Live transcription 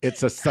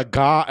It's a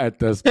saga at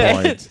this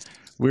point.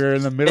 We're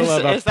in the middle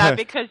of a... Is that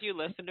because you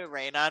listened to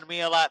Rain on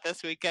Me a lot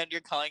this weekend?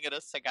 You're calling it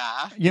a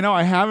saga? You know,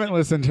 I haven't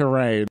listened to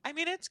Rain. I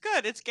mean, it's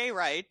good. It's gay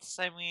rights.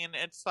 I mean,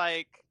 it's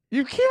like...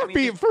 You can't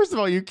be, first of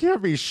all, you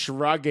can't be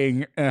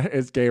shrugging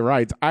as gay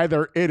rights.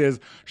 Either it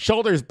is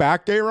shoulders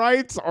back gay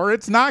rights or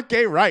it's not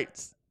gay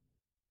rights.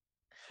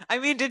 I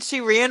mean, did she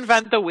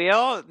reinvent the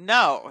wheel?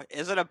 No.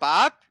 Is it a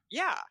bop?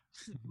 Yeah.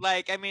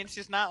 Like, I mean,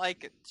 she's not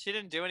like, she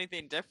didn't do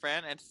anything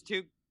different. It's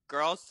two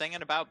girls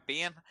singing about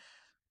being,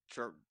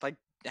 like,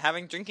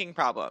 having drinking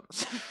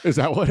problems. Is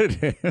that what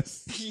it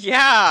is?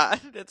 Yeah.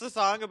 It's a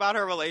song about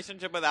her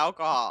relationship with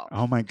alcohol.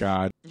 Oh my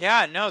God.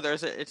 Yeah, no,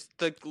 it's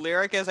the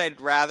lyric is I'd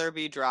rather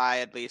be dry,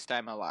 at least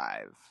I'm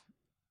alive.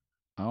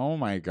 Oh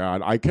my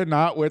God. I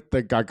cannot with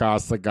the Gaga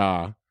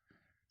Saga.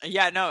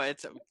 Yeah, no,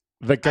 it's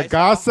the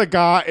Gaga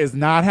Saga is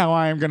not how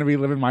I am going to be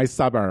living my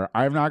summer.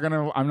 I'm not going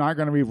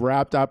to be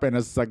wrapped up in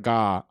a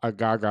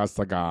Gaga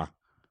Saga.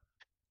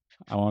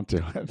 I won't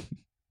do it.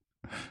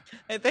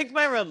 I think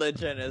my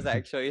religion is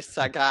actually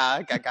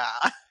Saga Gaga.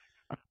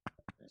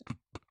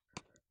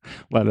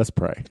 Let us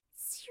pray.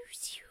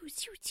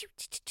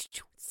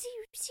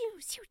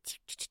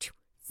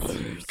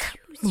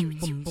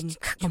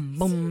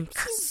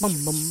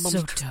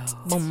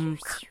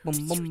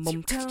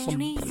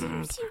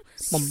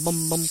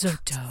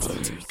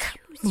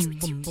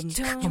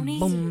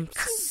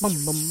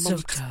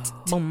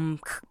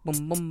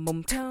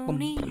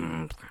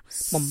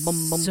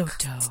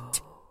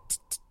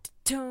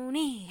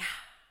 Tony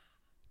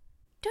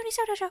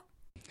Soto Show.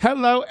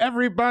 Hello,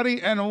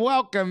 everybody, and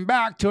welcome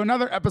back to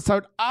another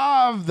episode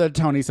of the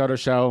Tony Soto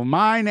Show.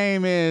 My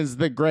name is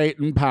the great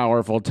and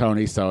powerful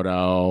Tony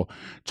Soto.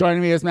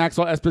 Joining me is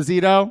Maxwell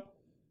Esposito.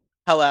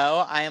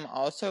 Hello, I am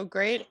also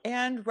great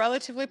and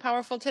relatively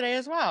powerful today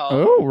as well.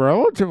 Oh,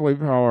 relatively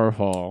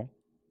powerful.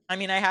 I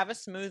mean, I have a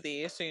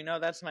smoothie, so you know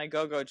that's my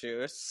go-go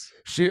juice.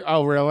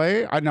 Oh,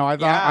 really? I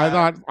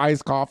thought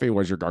iced coffee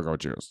was your go-go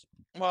juice.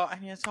 Well, I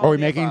mean, it's all Are we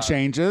making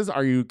changes?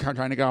 Are you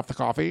trying to get off the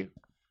coffee?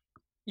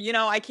 You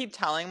know, I keep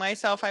telling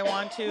myself I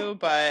want to,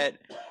 but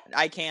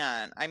I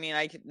can't. I mean,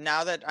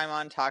 now that I'm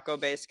on Taco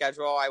Bay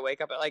schedule, I wake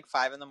up at like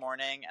 5 a.m.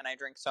 and I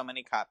drink so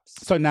many cups.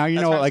 So now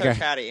you know what, like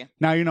chatty.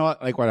 Now you know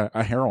what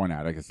a heroin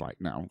addict is like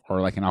now, or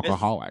like an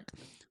alcoholic.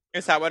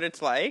 Is that what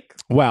it's like?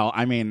 Well,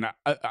 I mean,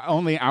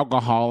 only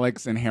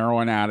alcoholics and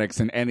heroin addicts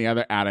and any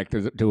other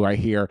addict do I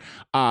hear.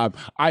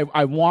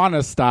 I want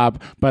to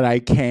stop, but I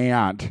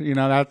can't. You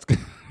know,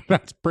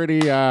 that's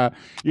pretty. Yeah.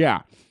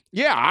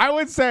 I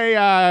would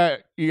say.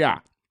 Yeah.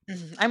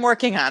 I'm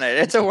working on it.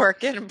 It's a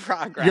work in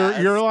progress.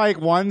 You're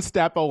like one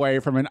step away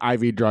from an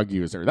IV drug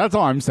user. That's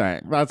all I'm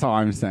saying.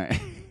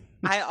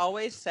 I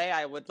always say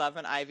I would love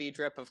an IV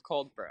drip of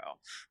cold brew.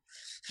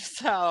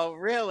 So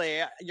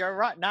really,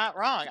 you're not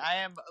wrong. I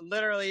am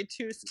literally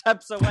 2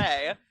 steps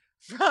away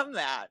from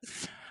that.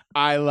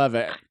 I love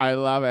it.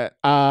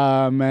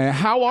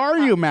 How are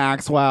you,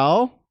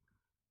 Maxwell?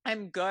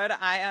 I'm good.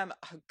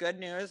 Good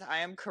news. I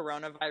am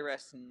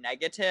coronavirus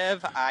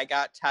negative. I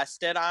got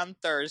tested on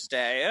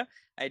Thursday.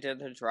 I did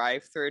the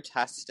drive-through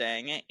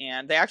testing,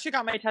 and they actually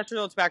got my test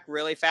results back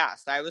really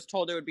fast. I was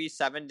told it would be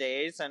 7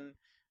 days, and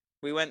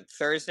we went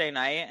Thursday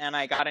night, and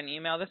I got an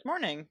email this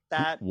morning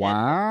that...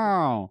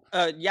 Wow.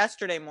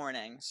 Yesterday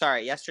morning.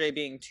 Sorry, yesterday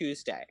being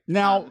Tuesday.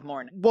 Now,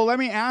 morning. Well, let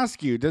me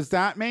ask you, does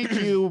that make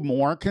you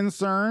more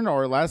concerned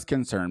or less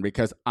concerned?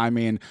 Because, I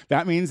mean,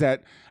 that means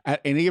that at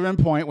any given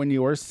point when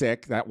you were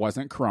sick, that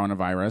wasn't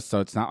coronavirus,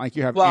 so it's not like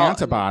you have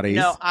antibodies.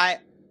 No, I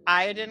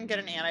didn't get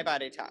an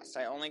antibody test.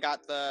 I only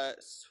got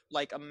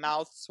a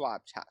mouth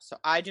swab test. So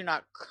I do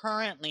not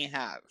currently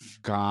have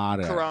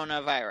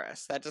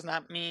coronavirus. That does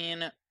not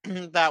mean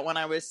that when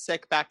I was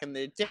sick back in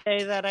the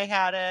day that I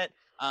had it.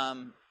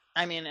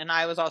 I mean, and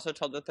I was also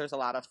told that there's a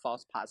lot of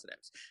false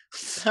positives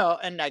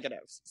and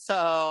negatives.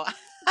 So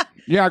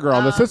yeah,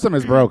 girl, the system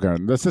is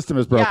broken. The system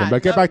is broken.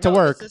 But get back to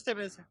work. The system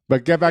is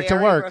get back to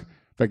work.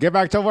 But get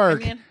back to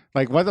work. I mean,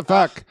 like, what the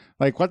fuck?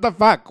 What the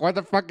fuck? What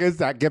the fuck is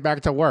that? Get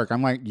back to work.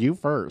 I'm like, you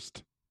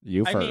first.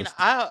 I mean,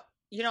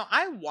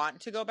 I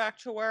want to go back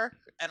to work,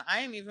 and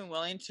I am even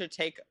willing to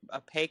take a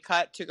pay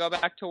cut to go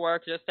back to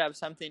work just to have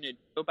something to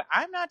do. But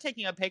I'm not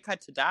taking a pay cut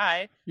to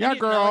die. Yeah,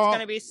 girl. It's going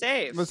to be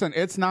safe. Listen,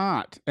 it's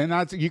not. And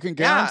you can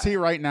guarantee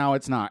right now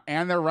it's not.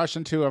 And they're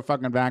rushing to a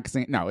fucking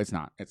vaccine. No, it's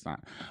not. It's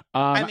not.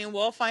 I mean,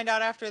 we'll find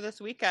out after this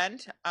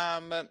weekend,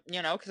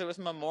 because it was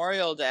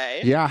Memorial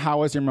Day. Yeah, how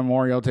was your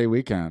Memorial Day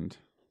weekend?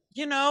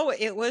 You know,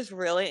 it was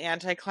really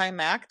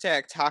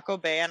anticlimactic. Taco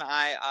Bay and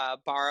I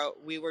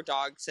we were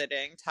dog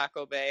sitting.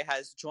 Taco Bay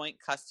has joint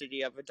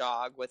custody of a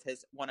dog with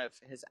one of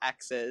his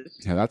exes.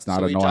 Yeah, that's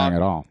not annoying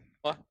at all.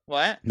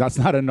 What? That's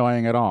not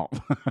annoying at all.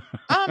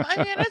 I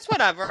mean, it's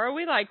whatever.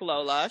 We like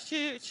Lola.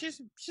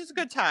 She's a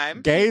good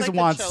time. Gays like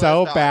want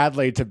so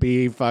badly to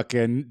be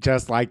fucking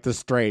just like the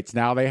straights.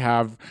 Now they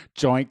have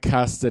joint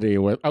custody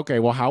with. Okay,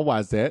 well, how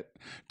was it?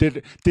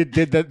 Did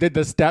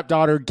the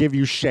stepdaughter give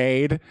you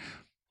shade?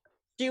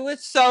 She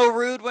was so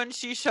rude when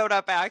she showed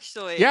up,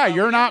 actually. Yeah,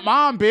 you're not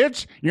mom,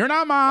 bitch. You're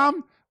not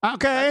mom.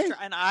 Okay.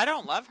 And I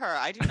don't love her.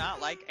 I do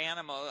not like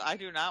animals. I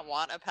do not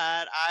want a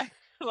pet.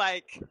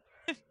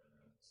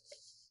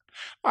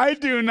 I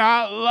do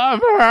not love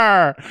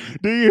her.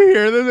 Do you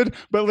hear this?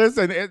 But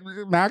listen,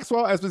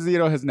 Maxwell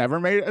Esposito has never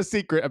made a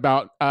secret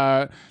about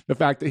the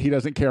fact that he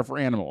doesn't care for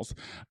animals.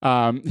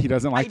 He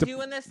doesn't like I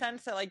do in the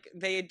sense that like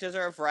they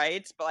deserve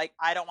rights, but like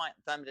I don't want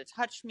them to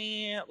touch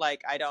me.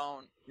 Like I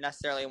don't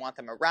necessarily want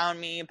them around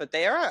me, but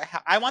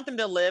I want them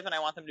to live and I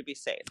want them to be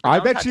safe. I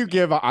bet you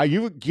give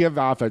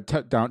off a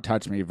don't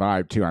touch me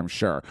vibe too. I'm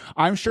sure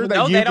that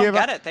no, they don't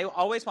get it. They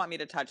always want me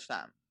to touch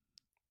them.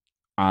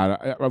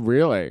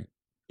 Really?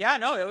 Yeah,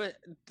 no, it was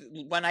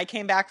when I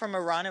came back from a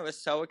run, it was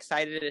so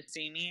excited to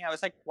see me. I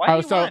was like, what do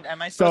you want?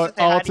 Am I supposed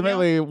to say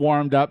ultimately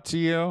warmed up to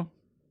you?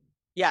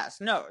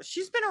 Yes, no,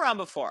 she's been around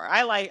before.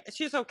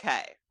 She's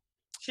okay.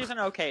 She's an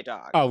okay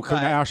dog. Oh,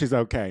 now she's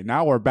okay.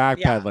 Now we're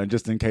backpedaling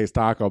just in case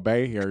Taco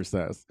Bay hears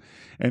this.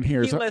 And he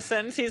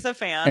listens, he's a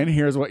fan. And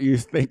here's what you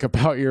think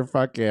about your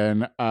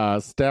fucking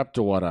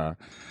stepdaughter.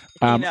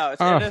 He knows.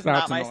 It is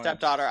not my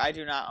stepdaughter. I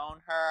do not own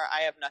her.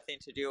 I have nothing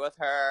to do with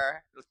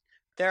her.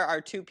 There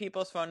are 2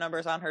 people's phone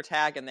numbers on her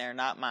tag, and they're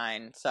not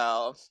mine.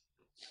 So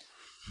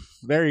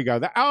there you go.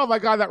 Oh my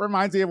God, that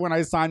reminds me of when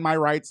I signed my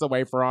rights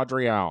away for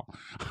Audrielle.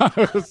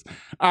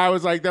 I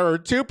was like, there are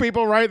 2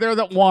 people right there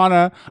that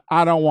wanna.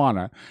 I don't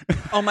wanna.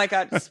 Oh my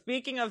God.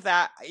 Speaking of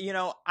that,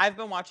 I've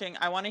been watching.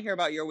 I want to hear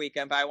about your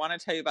weekend, but I want to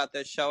tell you about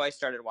this show I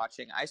started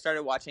watching. I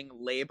started watching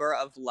Labor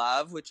of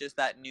Love, which is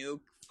that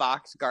new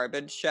Fox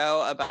garbage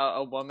show about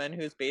a woman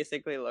who's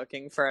basically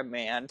looking for a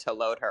man to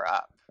load her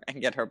up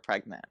and get her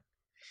pregnant.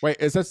 Wait,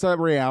 is this a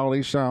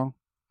reality show?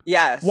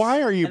 Yes.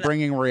 Why are you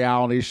bringing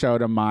reality show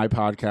to my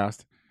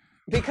podcast?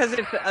 Because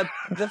it's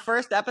the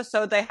first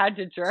episode, they had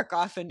to jerk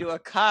off into a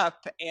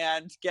cup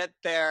and get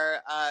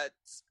their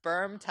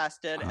sperm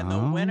tested, and the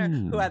winner,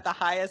 who had the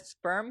highest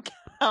sperm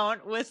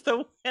count, was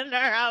the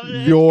winner of the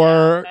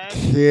You're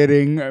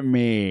kidding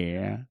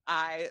me.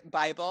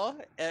 Bible.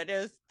 It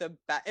is the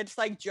best. It's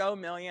like Joe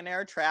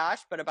Millionaire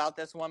trash, but about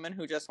this woman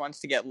who just wants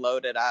to get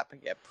loaded up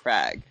and get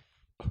preg.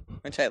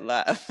 Which I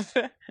love.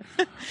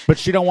 But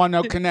she don't want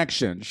no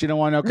connection. She don't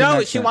want no connection.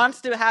 No, she wants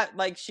to have,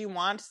 she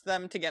wants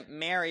them to get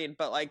married,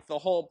 but, the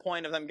whole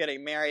point of them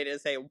getting married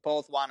is they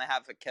both want to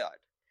have a kid.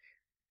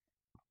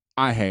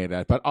 I hate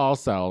it. But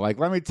also,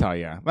 let me tell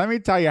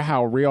you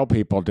how real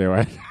people do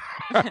it.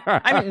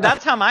 I mean,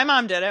 that's how my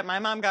mom did it. My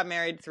mom got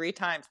married 3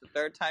 times. The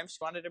 3rd time, she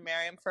wanted to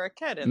marry him for a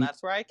kid, and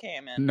that's where I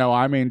came in. No,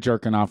 I mean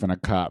jerking off in a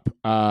cup.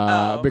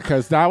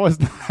 Because that was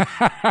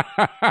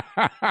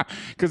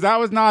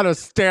not a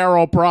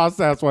sterile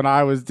process when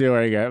I was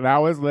doing it. That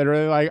was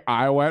literally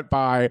I went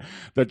by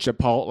the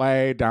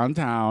Chipotle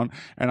downtown,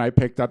 and I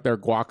picked up their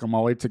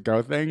guacamole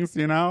to-go things,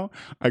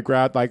 I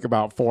grabbed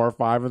about 4 or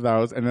 5 of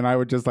those, and then I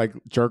would just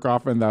jerk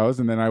off in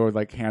those, and then I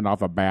would hand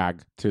off a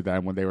bag to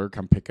them when they would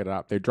come pick it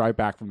up. They'd drive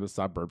back from the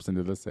suburbs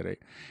into the city,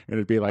 and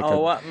it'd be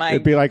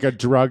it'd be like a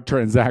drug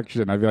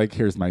transaction. I'd be like,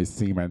 here's my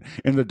semen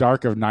in the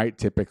dark of night.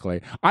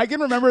 Typically, I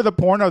can remember the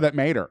porno that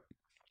made her,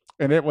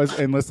 and it was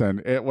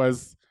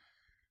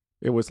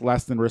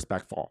less than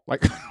respectful.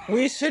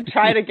 We should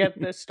try to get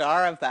the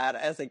star of that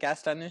as a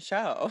guest on the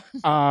show.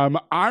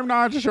 I'm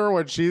not sure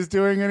what she's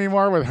doing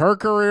anymore with her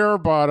career,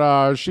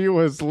 but she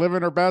was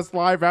living her best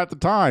life at the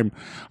time.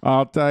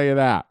 I'll tell you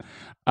that.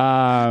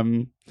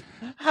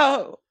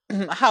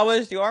 How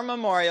was your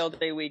Memorial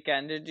Day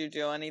weekend? Did you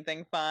do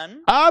anything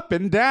fun? Up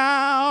and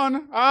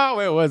down. Oh,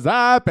 it was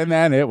up and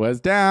then it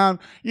was down.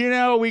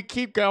 We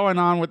keep going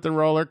on with the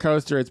roller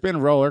coaster. It's been a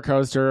roller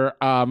coaster.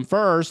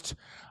 First,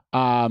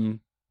 I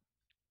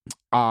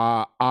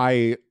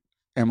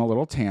am a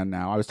little tan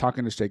now. I was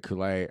talking to Shea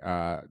Coulee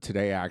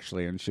today,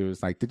 actually, and she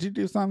was like, did you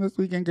do something this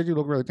weekend? Because you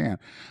look really tan.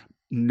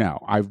 No,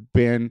 I've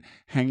been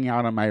hanging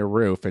out on my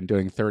roof and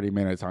doing 30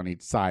 minutes on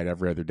each side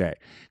every other day.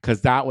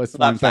 Because that was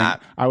one thing.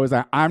 I was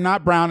like, I'm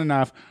not brown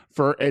enough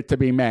for it to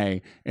be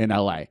May in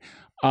LA.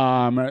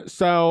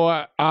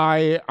 So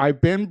I've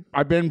been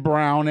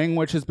browning,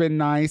 which has been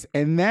nice.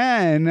 And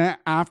then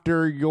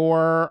after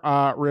your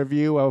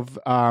review of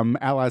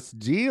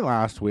LSD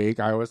last week,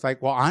 I was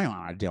like, well, I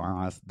want to do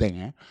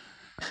LSD.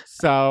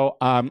 So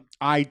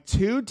I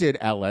too did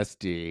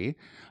LSD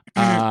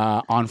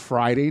on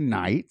Friday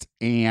night,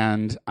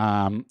 and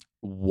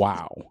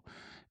wow,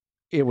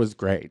 it was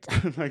great.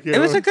 It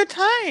was a good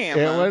time.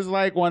 It was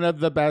one of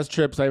the best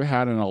trips I've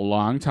had in a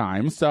long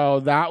time.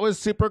 So that was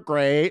super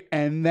great.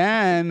 And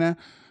then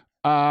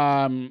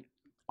on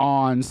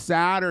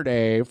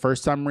Saturday, for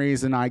some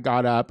reason, I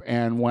got up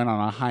and went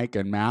on a hike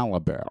in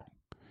Malibu.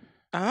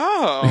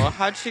 Oh,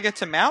 how'd she get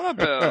to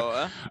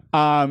Malibu?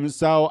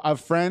 So a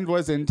friend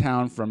was in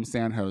town from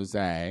San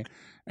Jose,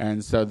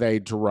 and so they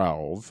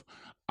drove.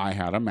 I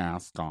had a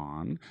mask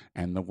on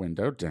and the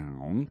window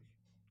down.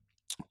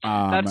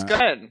 That's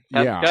good.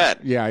 That's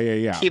good.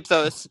 Yeah.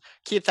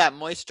 Keep that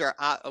moisture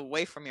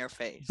away from your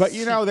face. But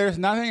there's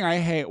nothing I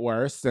hate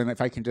worse than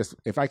if I can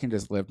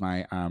just live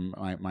my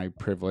my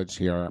privilege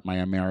here, my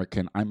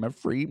American, I'm a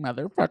free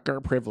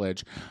motherfucker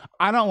privilege.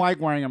 I don't like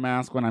wearing a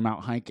mask when I'm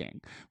out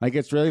hiking. Like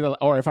it's really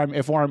or if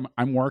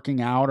I'm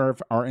working out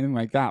or anything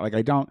like that. Like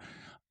I don't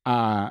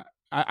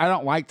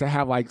like to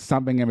have like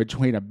something in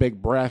between a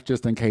big breath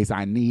just in case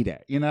I need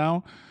it,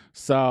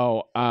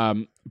 So,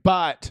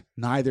 but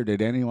neither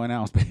did anyone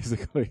else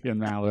basically in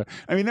Malibu.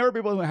 I mean, there were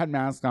people who had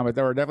masks on, but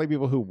there were definitely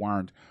people who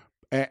weren't.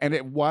 And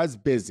it was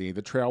busy.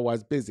 The trail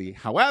was busy.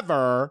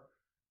 However,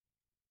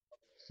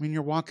 I mean,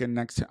 you're walking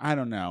next to, I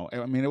don't know.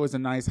 I mean, it was a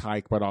nice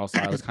hike, but also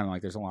I was kind of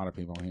like, there's a lot of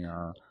people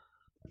here.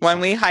 When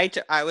we hiked,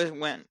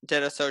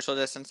 did a social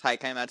distance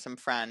hike. I met some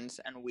friends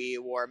and we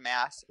wore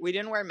masks. We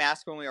didn't wear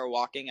masks when we were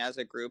walking as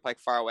a group, like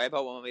far away,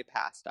 but when we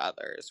passed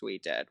others, we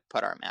did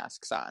put our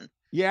masks on.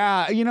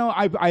 Yeah,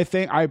 I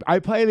think I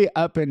play the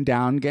up and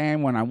down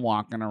game when I'm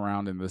walking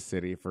around in the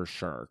city for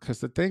sure.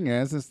 Because the thing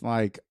is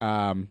like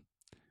the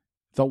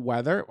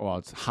weather. Well,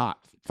 it's hot.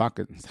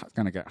 It's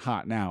gonna get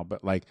hot now,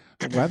 but like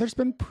the weather's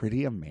been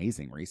pretty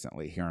amazing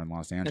recently here in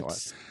Los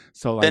Angeles.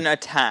 So like, been a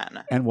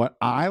 10. And what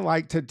I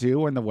like to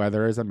do when the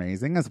weather is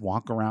amazing is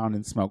walk around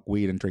and smoke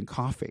weed and drink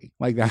coffee.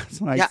 Like that's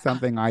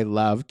something I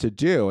love to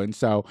do. And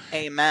so,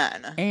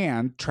 amen.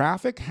 And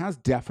traffic has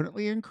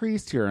definitely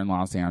increased here in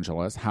Los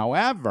Angeles.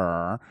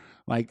 However,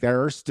 like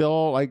there are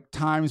still like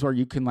times where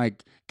you can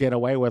like get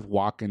away with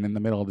walking in the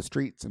middle of the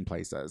streets and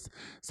places.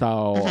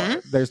 So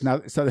there's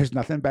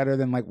nothing better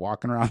than like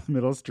walking around the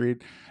middle of the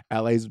street.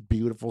 LA's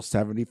beautiful,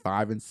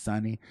 75 and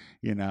sunny,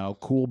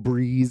 cool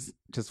breeze,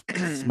 just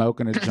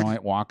smoking a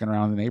joint, walking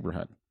around the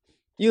neighborhood.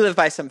 You live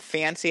by some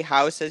fancy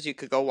houses. You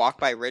could go walk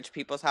by rich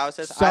people's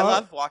houses. So, I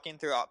love walking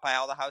by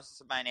all the houses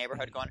of my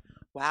neighborhood going,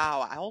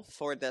 wow, I'll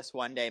afford this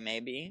one day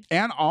maybe.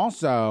 And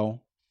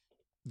also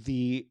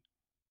the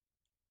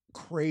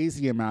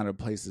crazy amount of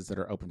places that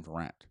are open for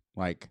rent.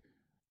 Like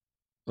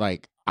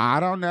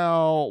I don't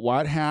know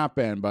what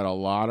happened, but a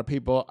lot of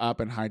people up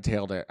and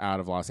hightailed it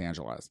out of Los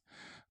Angeles.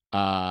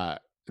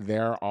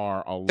 There's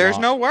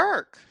no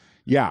work.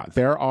 Yeah,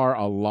 there are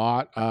a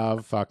lot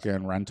of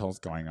fucking rentals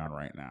going on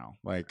right now.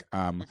 Like,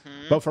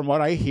 but from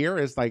what I hear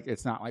is like,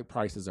 it's not like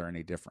prices are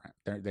any different.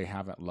 They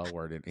haven't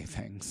lowered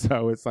anything.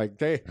 So it's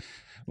like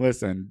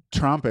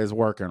Trump is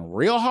working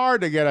real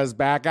hard to get us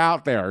back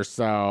out there.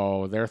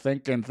 So they're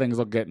thinking things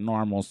will get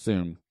normal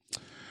soon.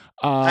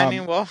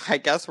 I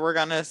guess we're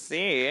going to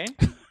see.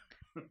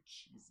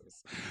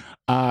 Jesus.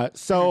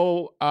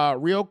 So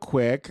real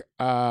quick.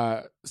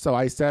 So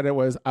I said it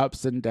was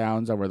ups and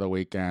downs over the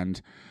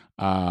weekend.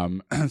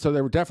 So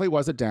there definitely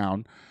was a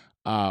down.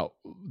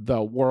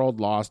 The world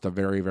lost a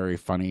very, very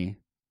funny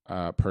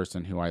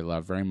person who I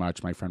love very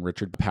much. My friend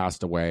Richard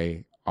passed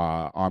away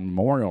on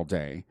Memorial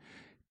Day.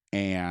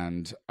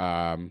 And,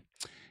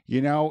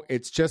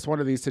 it's just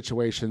one of these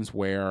situations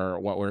where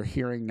what we're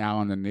hearing now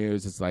on the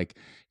news is like,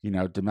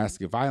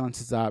 domestic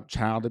violence is up,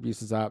 child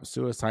abuse is up,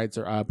 suicides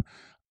are up.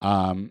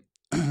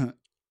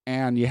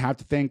 And you have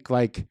to think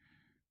like,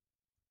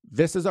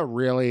 this is a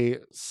really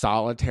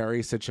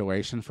solitary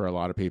situation for a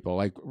lot of people.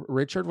 Like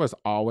Richard was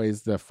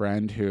always the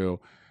friend who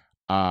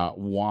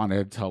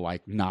wanted to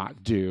like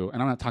not do,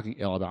 and I'm not talking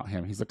ill about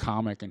him. He's a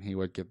comic and he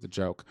would get the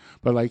joke,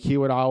 but like he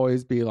would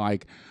always be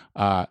like,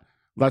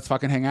 let's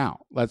fucking hang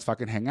out. Let's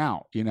fucking hang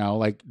out,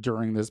 like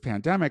during this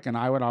pandemic. And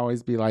I would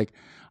always be like,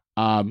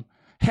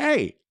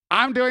 hey,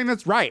 I'm doing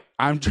this right.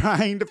 I'm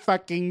trying to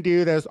fucking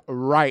do this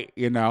right,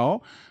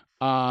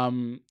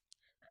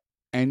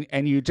 And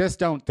you just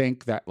don't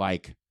think that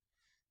like,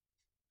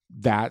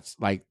 that's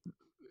like,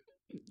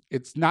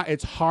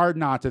 it's hard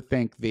not to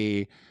think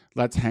the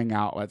let's hang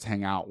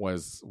out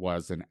was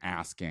an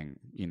asking,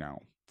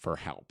 for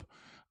help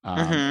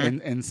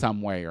in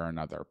some way or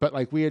another. But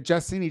like we had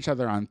just seen each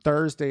other on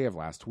Thursday of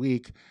last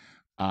week.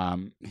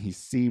 He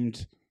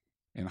seemed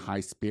in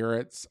high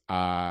spirits,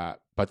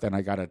 but then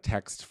I got a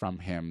text from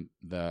him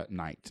the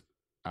night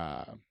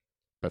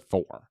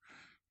before.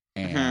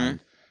 And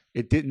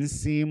it didn't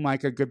seem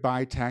like a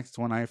goodbye text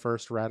when I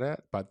first read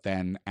it, but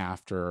then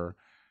after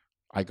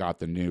I got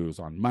the news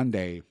on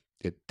Monday,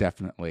 it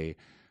definitely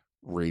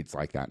reads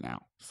like that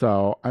now.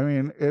 So, I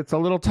mean, it's a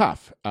little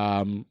tough.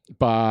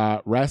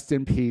 But rest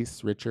in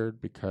peace, Richard,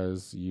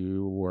 because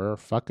you were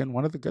fucking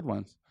one of the good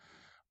ones.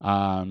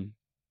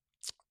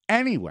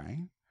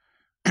 Anyway.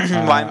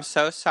 Well, I'm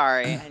so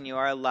sorry, and you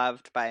are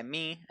loved by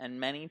me and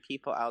many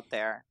people out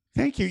there.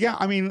 Thank you. Yeah,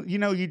 I mean,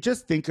 you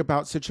just think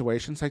about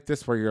situations like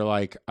this where you're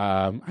like,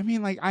 I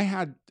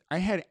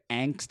had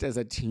angst as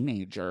a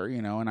teenager,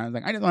 and I was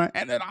like, I didn't want to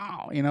end it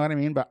all, you know what I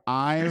mean? But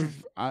I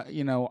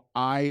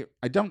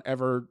don't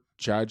ever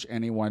judge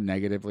anyone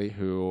negatively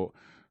who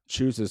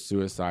chooses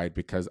suicide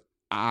because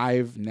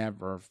I've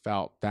never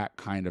felt that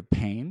kind of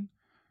pain.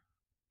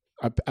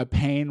 A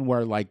pain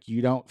where like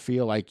you don't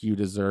feel like you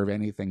deserve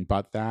anything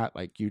but that.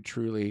 Like you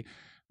truly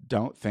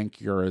don't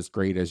think you're as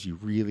great as you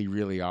really,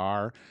 really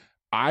are.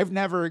 I've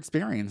never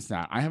experienced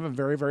that. I have a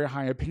very, very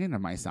high opinion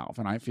of myself,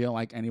 and I feel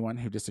like anyone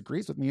who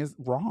disagrees with me is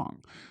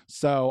wrong.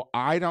 So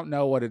I don't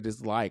know what it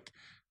is like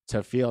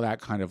to feel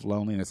that kind of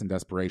loneliness and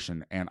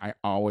desperation. And I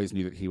always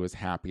knew that he was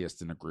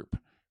happiest in a group.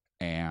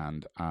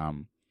 And,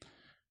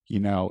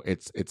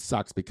 it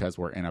sucks because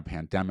we're in a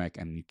pandemic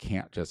and you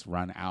can't just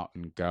run out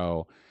and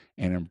go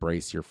and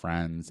embrace your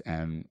friends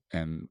and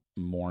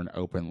mourn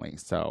openly.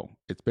 So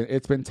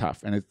it's been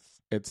tough, and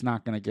it's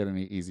not going to get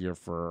any easier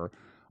for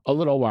a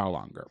little while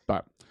longer,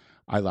 but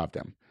I loved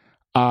him.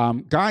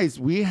 Guys,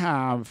 we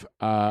have,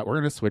 we're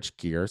going to switch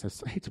gears.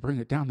 I hate to bring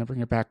it down, then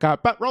bring it back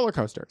up, but roller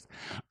coasters.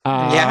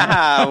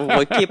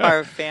 We'll keep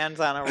our fans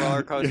on a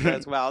roller coaster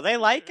as well. They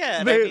like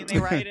it. They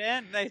write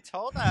in. They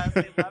told us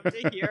they love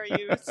to hear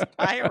you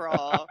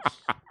spiral.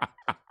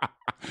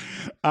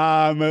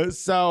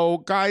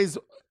 So guys,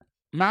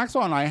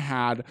 Maxwell and I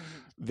had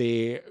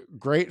the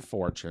great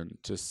fortune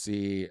to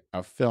see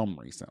a film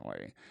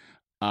recently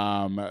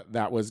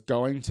that was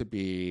going to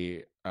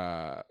be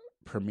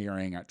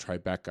premiering at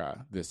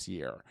Tribeca this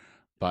year.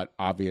 But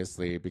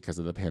obviously, because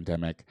of the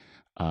pandemic,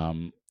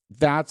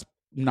 that's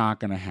not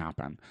going to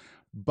happen.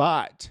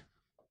 But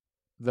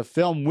the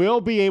film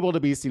will be able to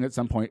be seen at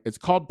some point. It's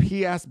called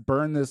P.S.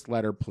 Burn This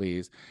Letter,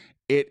 Please.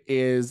 It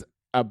is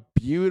a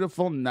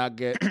beautiful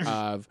nugget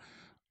of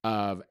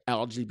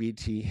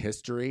LGBT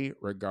history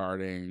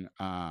regarding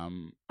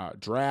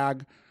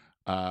drag,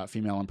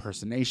 female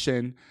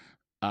impersonation.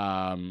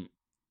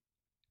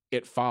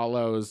 It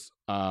follows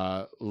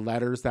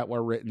letters that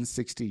were written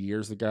 60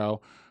 years ago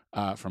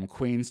from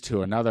queens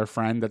to another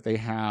friend that they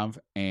have.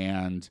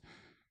 And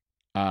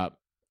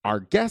our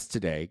guest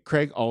today,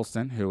 Craig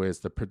Olson, who is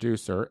the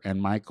producer, and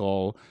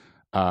Michael,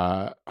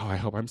 I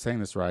hope I'm saying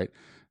this right,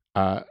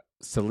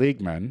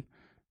 Seligman,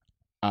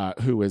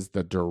 who is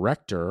the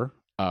director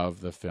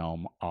of the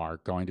film, are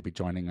going to be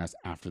joining us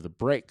after the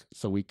break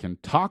so we can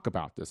talk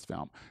about this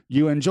film.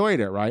 You enjoyed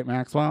it, right,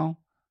 Maxwell?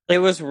 It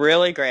was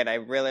really great. I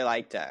really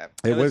liked it.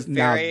 It was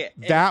very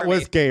that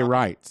was gay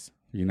rights.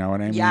 You know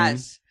what I mean?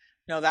 Yes.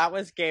 No, that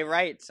was gay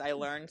rights. I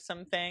learned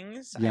some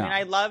things. Yeah. I mean,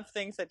 I love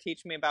things that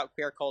teach me about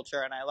queer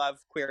culture, and I love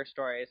queer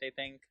stories. I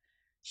think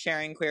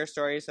sharing queer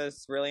stories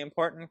is really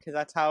important because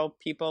that's how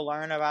people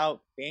learn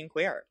about being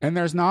queer. And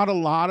there's not a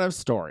lot of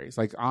stories.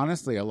 Like,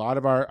 honestly, a lot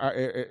of our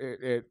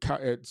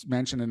it's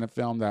mentioned in the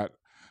film that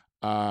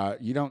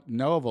you don't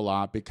know of a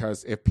lot,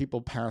 because if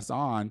people pass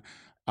on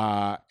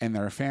and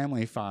their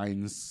family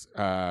finds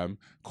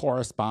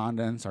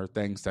correspondence or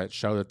things that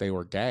show that they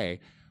were gay,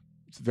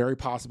 it's very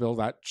possible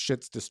that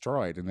shit's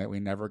destroyed and that we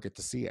never get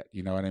to see it.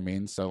 You know what I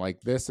mean? So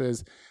like this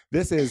is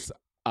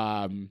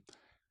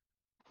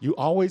you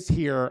always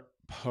hear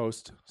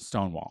post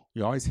Stonewall.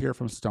 You always hear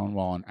from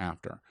Stonewall and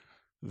after.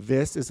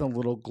 This is a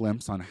little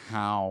glimpse on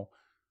how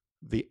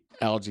the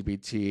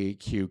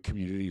LGBTQ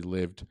community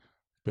lived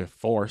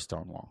before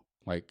Stonewall.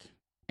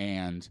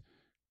 And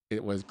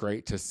it was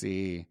great to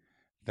see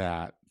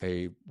that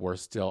they were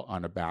still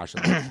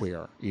unabashedly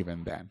queer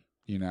even then,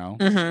 you know?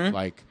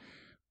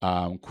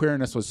 Mm-hmm.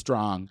 Queerness was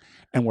strong,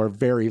 and we're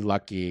very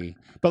lucky.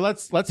 But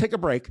let's take a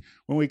break.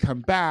 When we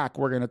come back,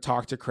 we're going to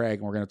talk to Craig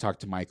and we're going to talk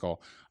to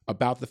Michael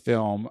about the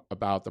film,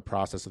 about the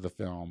process of the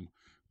film,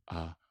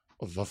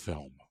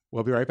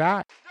 We'll be right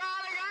back.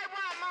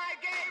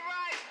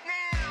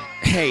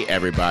 Hey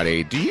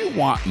everybody, do you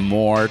want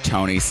more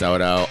Tony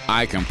Soto?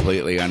 I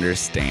completely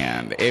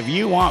understand. If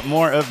you want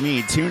more of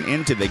me, tune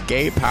into the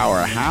Gay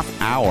Power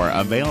Half Hour,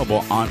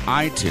 available on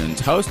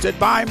iTunes, hosted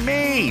by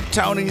me,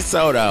 Tony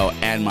Soto,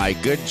 and my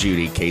good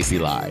Judy, Casey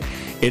Lai.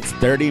 It's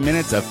 30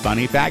 minutes of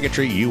funny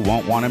faggotry you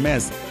won't want to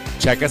miss.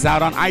 Check us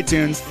out on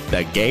iTunes,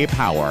 the Gay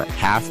Power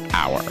Half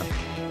Hour.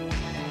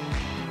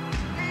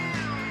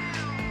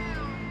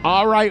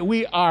 All right,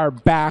 we are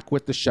back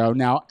with the show.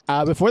 Now,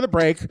 before the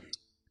break,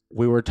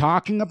 we were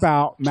talking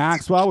about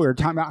Maxwell. We were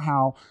talking about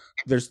how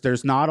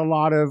there's not a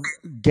lot of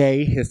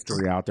gay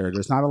history out there.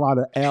 There's not a lot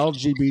of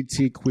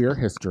LGBT queer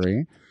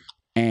history.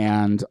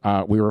 And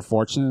we were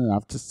fortunate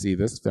enough to see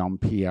this film,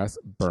 P.S.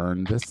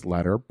 Burn This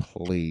Letter,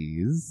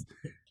 Please.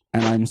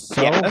 And I'm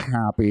so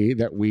happy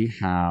that we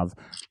have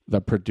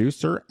the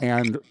producer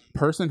and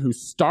person who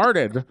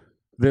started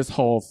this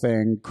whole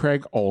thing,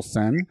 Craig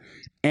Olson,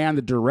 and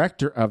the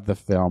director of the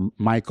film,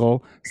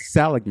 Michael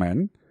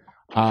Seligman.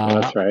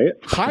 That's right.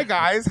 Hi,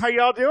 guys. How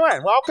y'all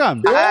doing?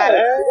 Welcome. Hi.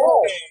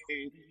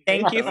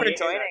 Thank you for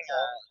joining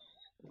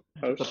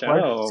us. Oh,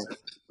 show.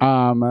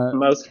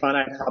 Most fun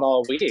I've had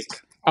all week.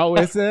 Oh,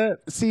 is it?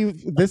 See,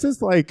 this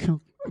is like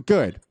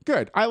good.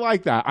 I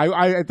like that.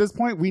 I at this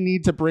point, we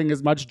need to bring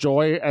as much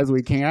joy as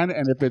we can,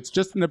 and if it's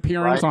just an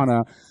appearance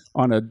on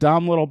a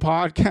dumb little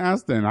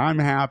podcast, then I'm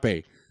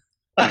happy.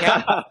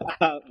 Yeah.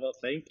 Well,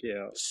 thank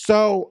you.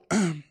 So.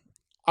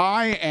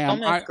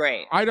 I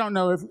great. I don't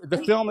know if the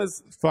film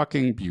is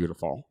fucking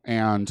beautiful,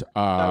 and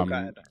so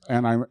good.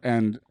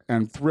 And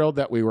I'm thrilled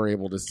that we were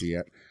able to see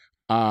it.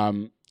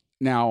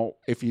 Now,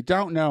 if you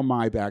don't know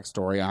my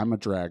backstory, I'm a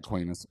drag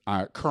queen,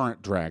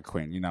 current drag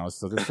queen. You know,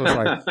 so this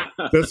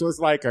was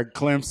like a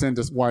glimpse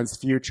into one's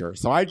future.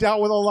 So I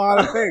dealt with a lot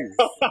of things.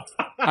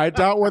 I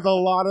dealt with a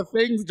lot of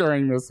things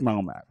during this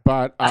moment,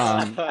 but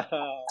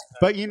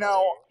you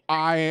know,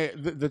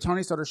 the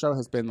Tony Soto show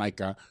has been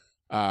like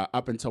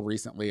up until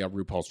recently a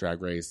RuPaul's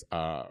Drag Race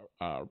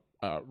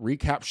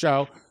recap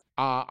show.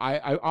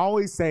 I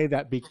always say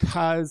that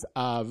because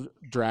of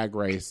Drag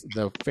Race,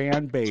 the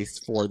fan base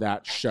for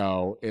that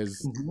show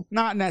is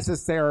not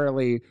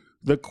necessarily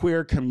the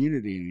queer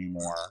community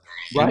anymore.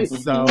 Right.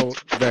 And so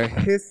the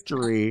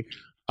history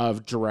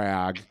of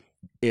drag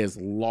is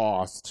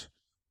lost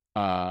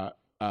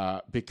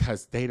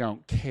because they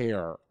don't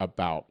care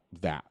about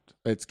that.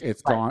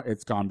 It's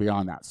gone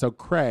beyond that. So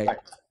Craig,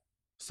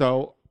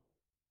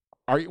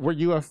 were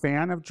you a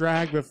fan of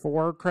drag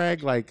before,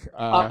 Craig? Like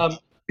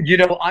you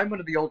know, I'm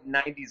one of the old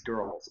 90s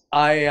girls.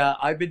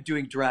 I've been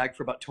doing drag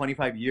for about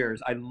 25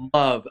 years. I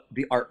love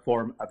the art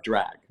form of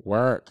drag.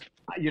 Work.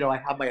 You know, I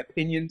have my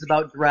opinions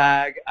about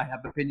drag. I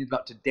have opinions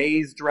about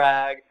today's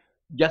drag,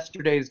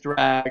 yesterday's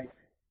drag,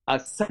 a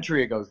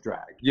century ago's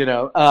drag, you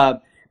know.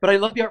 But I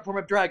love the art form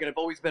of drag, and I've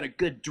always been a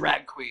good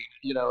drag queen,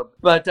 you know.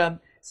 But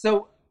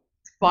so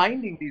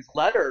finding these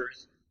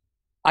letters,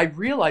 I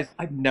realized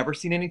I've never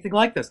seen anything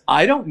like this.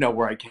 I don't know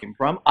where I came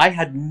from. I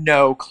had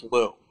no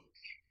clue.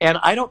 And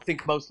I don't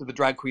think most of the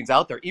drag queens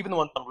out there, even the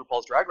ones on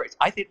RuPaul's Drag Race,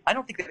 I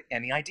don't think they have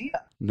any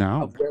idea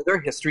of where their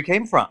history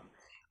came from.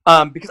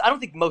 Because I don't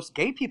think most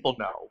gay people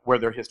know where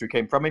their history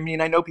came from. I mean,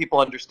 I know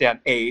people understand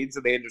AIDS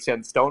and they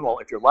understand Stonewall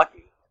if you're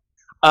lucky.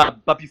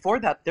 But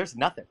before that, there's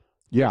nothing.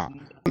 Yeah.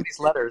 These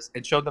letters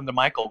and showed them to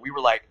Michael. We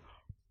were like,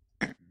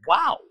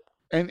 wow.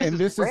 And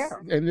this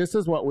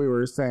is what we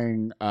were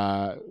saying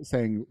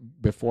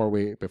before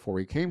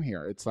we came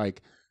here. It's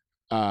like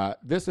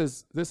this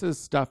is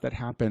stuff that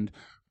happened.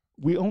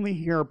 We only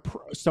hear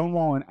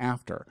Stonewall and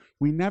after.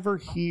 We never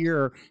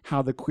hear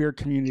how the queer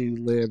community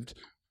lived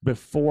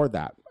before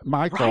that.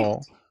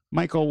 Michael,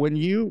 when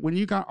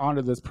you got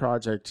onto this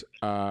project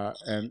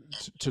and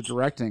to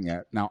directing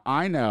it, now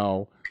I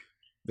know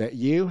that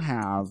you've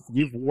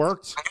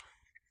worked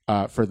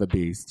for the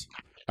Beast,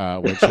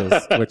 which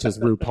is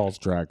RuPaul's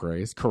Drag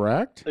Race,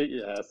 correct?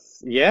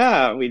 Yes.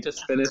 Yeah, we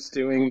just finished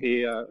doing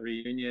the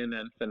reunion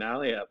and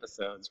finale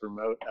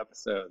remote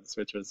episodes,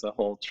 which was a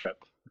whole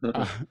trip.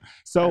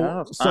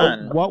 So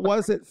what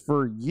was it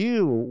for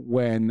you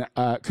when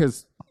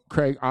because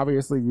Craig,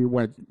 obviously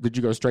did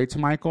you go straight to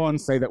Michael and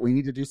say that we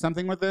need to do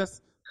something with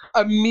this?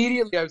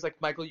 Immediately I was like,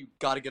 Michael, you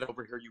got to get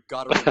over here. You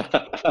got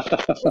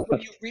to when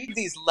you read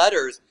these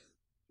letters,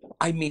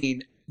 I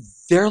mean,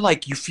 they're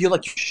like, you feel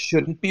like you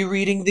shouldn't be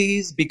reading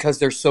these because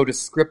they're so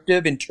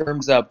descriptive in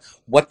terms of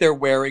what they're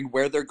wearing,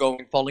 where they're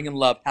going, falling in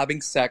love,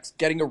 having sex,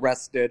 getting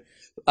arrested.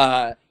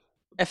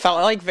 It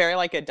felt like very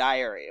like a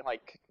diary,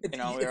 like, you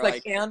know, it's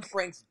like Anne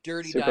Frank's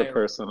dirty super diary. Super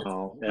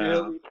personal.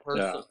 Really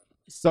personal.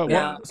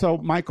 Yeah. So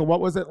Michael,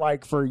 what was it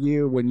like for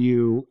you when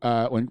you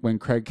when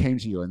Craig came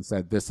to you and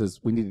said,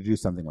 we need to do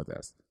something with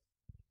this?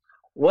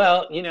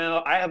 Well, you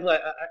know, I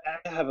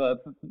have a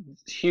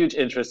huge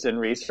interest in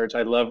research.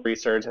 I love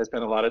research. I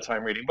spend a lot of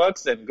time reading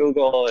books and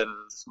Google, and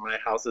my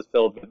house is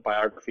filled with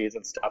biographies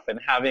and stuff. And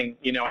having,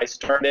 you know, I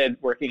started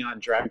working on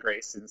Drag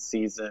Race in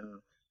season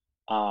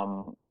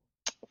 4,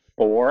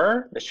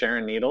 the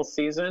Sharon Needles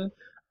season.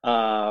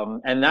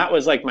 And that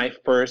was like my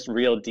first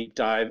real deep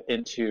dive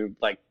into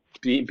like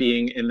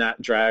being in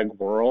that drag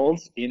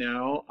world, you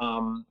know.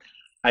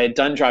 I had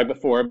done drag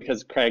before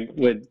because Craig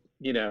would,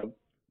 you know,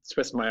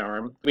 twist my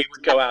arm. We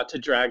would go out to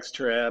drag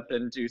strip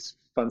and do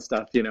fun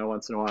stuff, you know,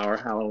 once in a while, or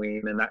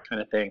Halloween and that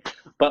kind of thing.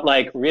 But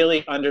like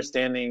really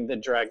understanding the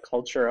drag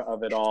culture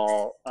of it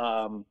all,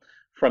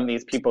 from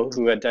these people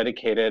who had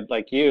dedicated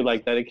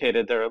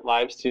their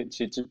lives to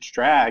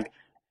drag,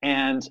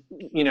 and,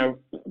 you know,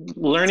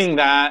 learning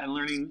that and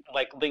learning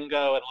like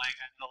lingo and like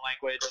the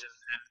language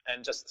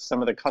and just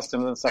some of the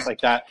customs and stuff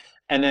like that.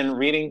 And then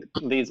reading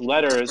these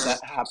letters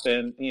that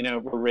happened, you know,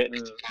 were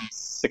written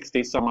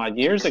 60 some odd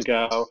years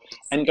ago,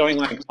 and going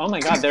like, oh my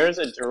God, there is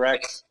a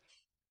direct,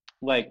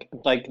 like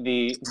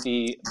the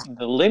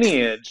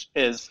lineage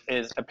is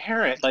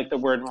apparent, like the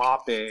word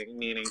mopping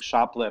meaning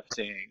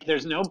shoplifting.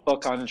 There's no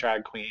book on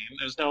drag queen.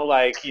 There's no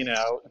like, you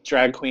know,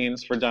 drag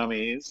queens for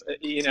dummies.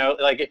 You know,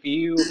 like if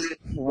you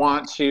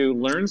want to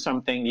learn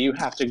something, you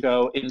have to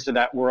go into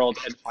that world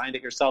and find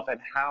it yourself. And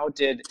how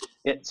did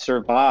it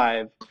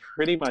survive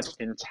pretty much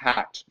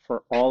intact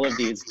for all of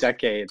these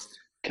decades,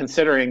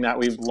 considering that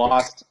we've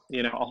lost,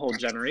 you know, a whole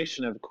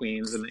generation of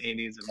queens in the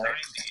 80s and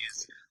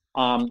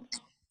 90s.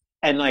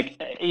 And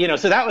like, you know,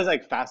 so that was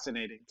like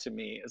fascinating to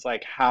me. It's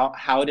like,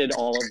 how did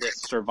all of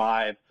this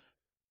survive,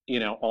 you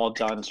know, all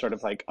done sort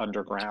of like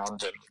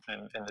underground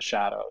and in the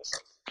shadows.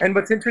 And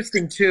what's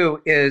interesting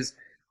too is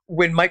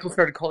when Michael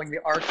started calling the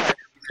archive,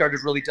 we started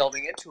really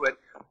delving into it.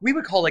 We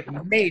would call like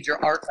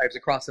major archives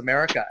across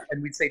America,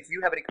 and we'd say, do you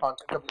have any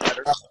contact of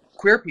letters,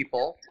 queer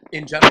people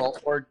in general,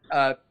 or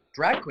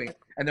drag queen?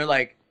 And they're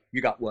like,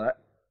 you got what?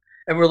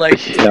 And we're like,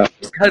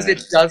 because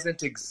it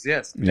doesn't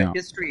exist. The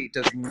history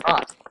does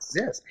not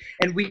exist.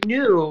 And we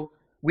knew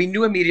we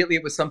knew immediately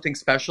it was something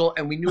special,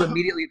 and we knew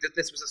immediately that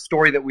this was a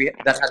story that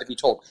had to be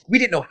told. We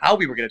didn't know how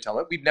we were going to tell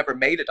it. We'd never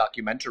made a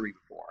documentary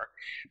before,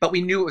 but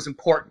we knew it was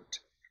important,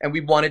 and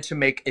we wanted to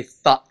make a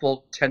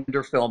thoughtful,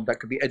 tender film that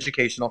could be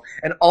educational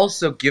and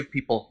also give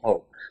people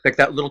hope. Like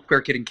that little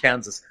queer kid in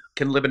Kansas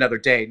can live another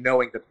day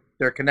knowing that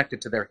they're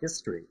connected to their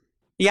history.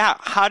 Yeah,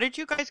 how did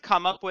you guys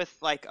come up with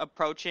like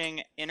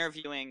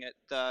interviewing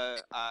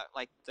the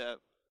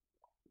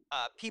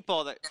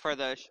people that for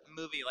the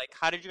movie? Like,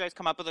 how did you guys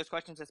come up with those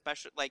questions?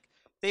 Especially like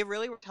they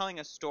really were telling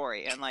a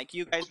story, and like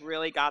you guys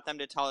really got them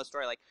to tell a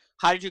story. Like,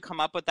 how did you come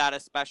up with that?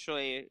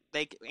 Especially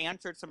they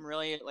answered some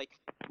really like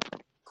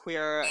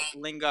queer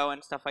lingo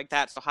and stuff like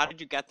that. So how did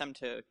you get them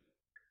to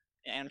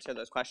answer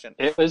those questions?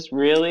 It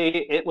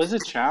was a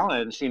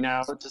challenge, you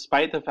know,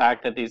 despite the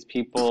fact that these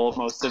people,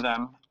 most of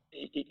them,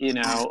 you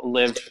know,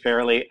 lived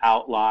fairly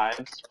out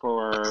lives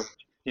for,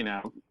 you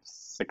know,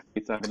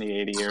 60,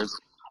 70, 80 years.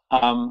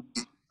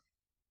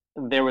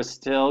 There was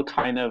still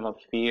kind of a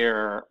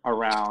fear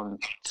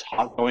around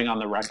going on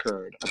the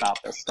record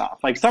about this stuff.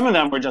 Like some of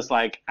them were just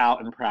like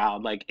out and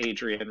proud, like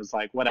Adrian was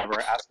like,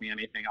 whatever, ask me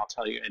anything, I'll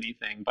tell you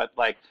anything. But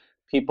like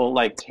people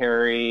like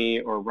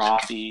Terry or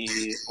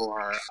Robbie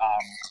or,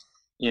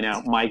 you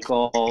know,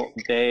 Michael,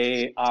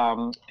 they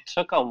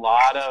took a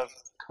lot of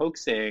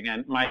coaxing,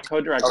 and my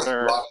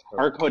co-director,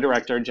 our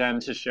co-director, Jen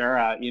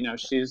Teixeira, you know,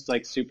 she's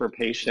like super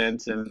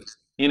patient, and,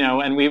 you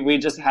know, and we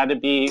just had to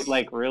be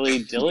like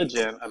really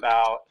diligent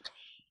about,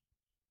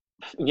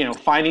 you know,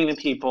 finding the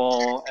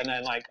people and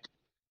then like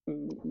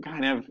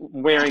kind of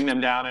wearing them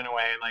down in a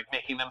way and like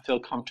making them feel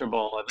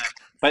comfortable. And then,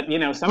 but, you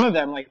know, some of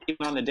them, like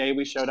even on the day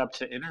we showed up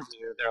to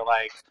interview, they're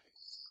like,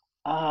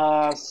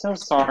 so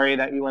sorry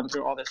that you went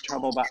through all this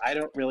trouble, but I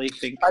don't really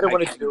think I don't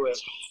want to do it.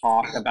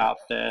 Talk about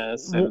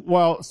this. And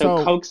well,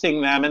 so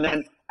coaxing them, and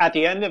then at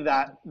the end of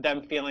that,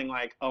 them feeling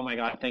like, oh my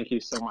God, thank you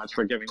so much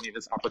for giving me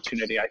this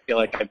opportunity. I feel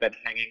like I've been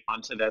hanging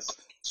on to this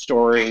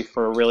story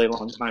for a really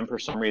long time for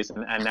some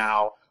reason, and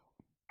now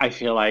I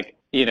feel like,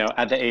 you know,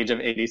 at the age of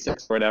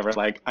 86 or whatever,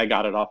 like I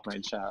got it off my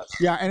chest.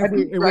 Yeah,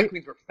 and drag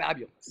queens were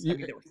fabulous. I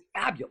mean, they were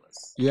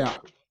fabulous. Yeah.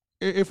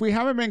 If we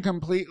haven't been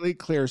completely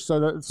clear, so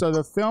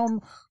the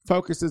film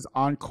focuses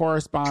on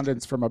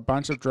correspondence from a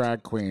bunch of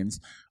drag queens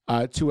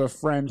to a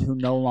friend who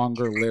no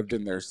longer lived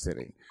in their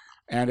city.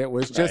 And it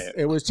was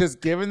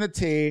just giving the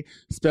tea,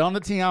 spilling the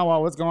tea on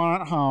what was going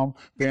on at home,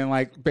 being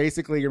like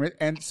basically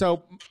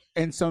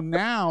and so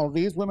now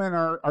these women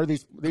are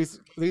these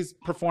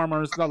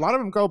performers. A lot of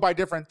them go by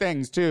different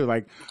things too,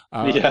 like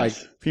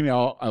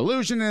female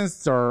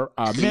illusionists or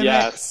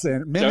mimics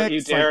and mimics. Don't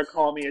you dare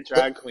call me a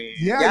drag queen.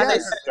 Yeah.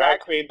 Drag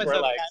queens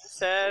were like.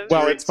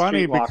 Well, it's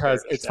funny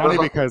because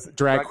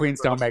drag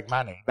queens don't make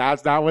money.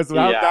 That's what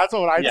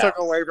I took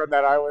away from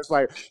that. I was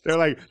like, they're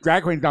like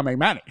drag queens don't make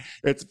money.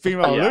 It's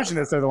female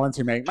illusionists are the ones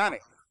who make money.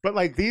 But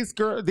like these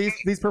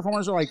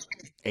performers are like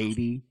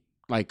 80.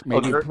 Like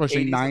maybe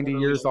pushing 90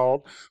 years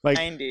old. Like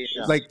 90,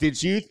 like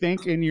did you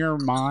think in your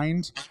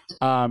mind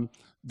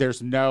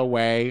there's no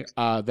way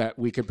that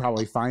we could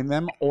probably find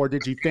them, or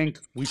did you think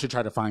we should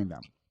try to find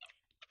them?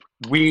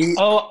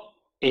 Go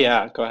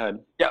ahead.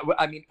 Yeah,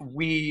 I mean,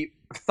 we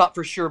thought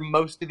for sure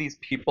most of these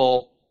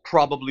people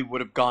probably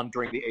would have gone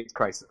during the AIDS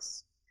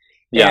crisis.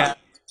 Yeah. And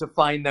to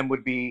find them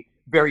would be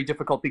very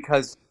difficult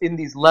because in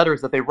these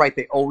letters that they write,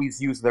 they always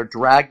use their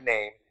drag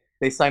name.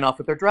 They sign off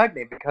with their drag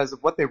name because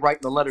of what they write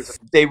in the letters.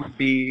 They would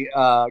be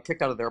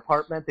kicked out of their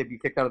apartment. They'd be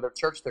kicked out of their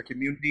church, their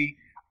community.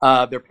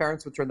 Their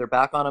parents would turn their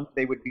back on them.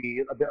 They would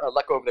be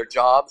let go of their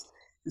jobs.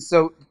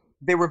 So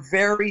they were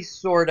very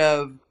sort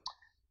of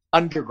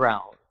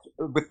underground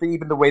with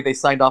even the way they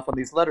signed off on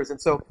these letters. And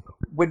so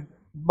when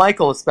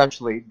Michael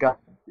especially got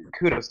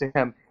kudos to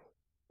him,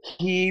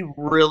 he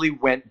really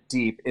went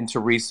deep into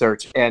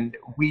research, and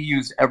we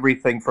used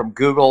everything from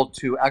Google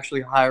to actually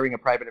hiring a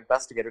private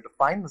investigator to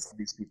find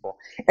these people.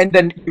 And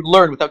then you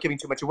learn, without giving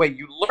too much away,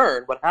 you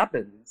learn what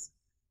happens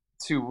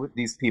to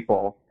these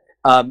people.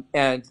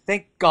 And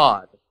thank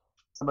God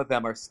some of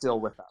them are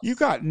still with us. You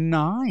got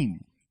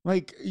 9.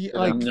 We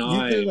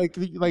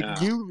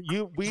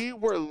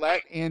were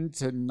let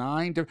into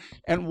 9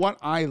 and what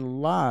I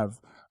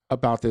love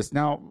about this.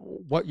 Now,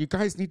 what you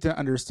guys need to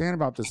understand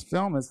about this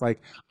film is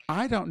like,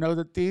 I don't know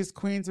that these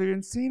queens have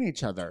even seen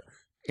each other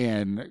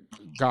in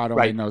God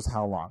only knows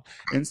how long.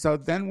 And so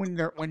then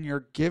when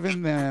you're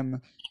giving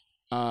them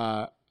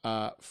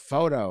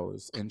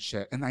photos and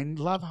shit, and I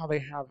love how they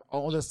have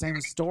all the same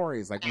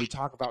stories. Like we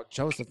talk about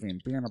Josephine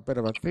being a bit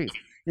of a thief.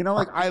 You know,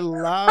 like I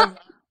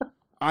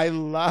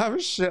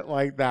love shit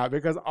like that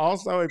because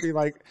also it'd be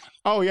like,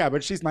 oh yeah,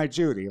 but she's my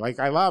Judy. Like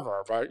I love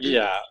her,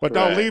 but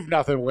don't leave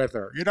nothing with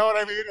her. You know what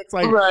I mean? It's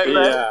like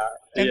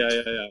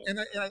And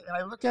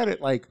I look at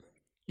it like,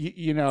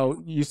 you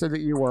know, you said that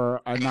you were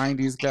a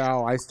 90s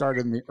gal. I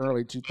started in the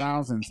early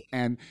 2000s,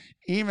 and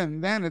even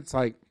then, it's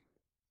like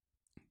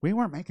we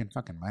weren't making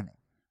fucking money.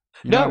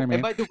 You know what I mean?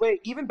 And by the way,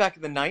 even back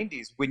in the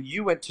 90s, when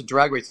you went to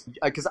Drag Race,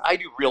 because I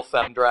do real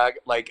femme drag,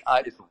 like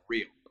it's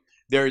real.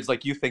 There's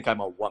like, you think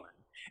I'm a woman.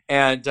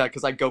 And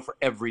because I go for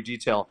every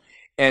detail.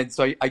 And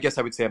so I guess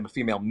I would say I'm a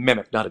female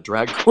mimic, not a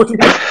drag queen.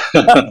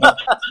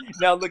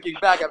 Now looking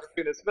back after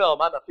doing this film,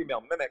 I'm a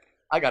female mimic.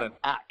 I got an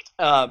act.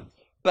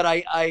 But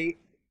I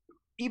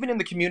even in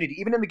the community,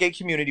 even in the gay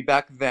community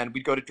back then,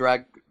 we'd go to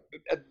drag.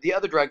 The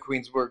other drag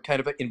queens were kind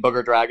of in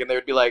booger drag, and they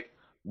would be like,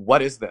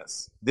 "What is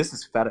this? This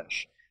is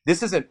fetish.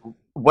 This isn't.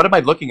 What am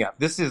I looking at?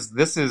 This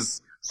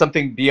is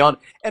something beyond."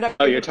 And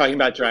you're talking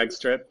about drag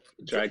strip.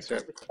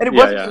 And it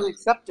wasn't really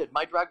accepted.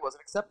 My drag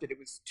wasn't accepted. It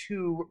was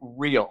too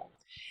real.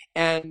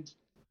 And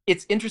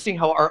it's interesting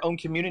how our own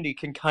community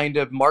can kind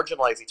of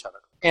marginalize each other.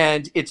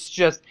 And it's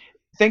just,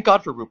 thank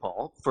God for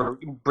RuPaul for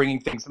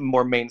bringing things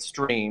more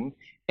mainstream.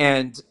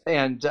 And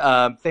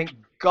thank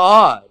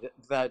God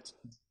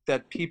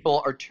that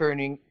people are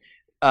turning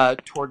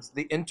towards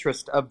the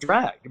interest of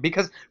drag.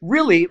 Because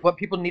really what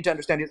people need to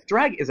understand is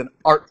drag is an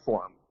art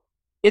form.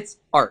 It's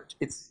art.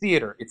 It's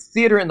theater. It's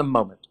theater in the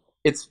moment.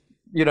 It's,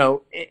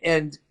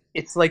 and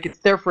it's like it's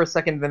there for a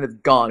second and then it's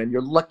gone. And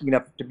you're lucky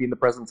enough to be in the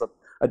presence of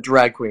a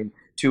drag queen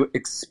to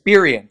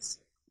experience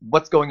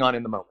what's going on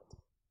in the moment.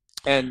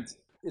 And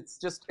it's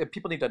just,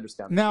 people need to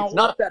understand. Now, it's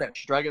not a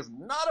fetish. Drag is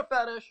not a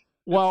fetish.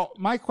 Well,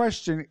 my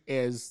question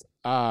is,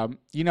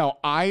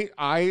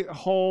 I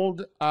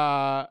hold,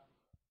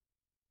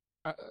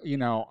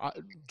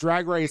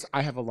 Drag Race.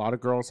 I have a lot of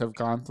girls have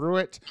gone through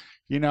it,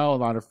 a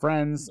lot of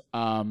friends,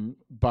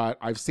 but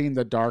I've seen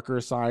the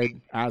darker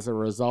side as a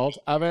result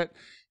of it.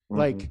 Mm-hmm.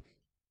 Like,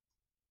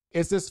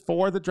 is this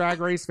for the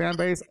Drag Race fan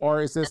base,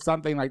 or is this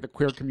something like the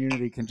queer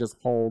community can just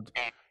hold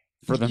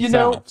for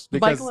themselves?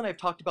 Because Michael and I have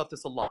talked about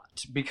this a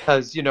lot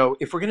because,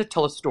 if we're going to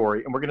tell a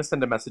story and we're going to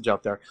send a message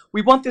out there,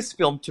 we want this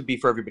film to be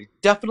for everybody.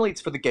 Definitely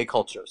it's for the gay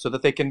culture so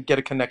that they can get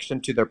a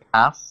connection to their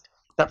past.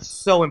 That's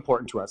so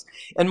important to us.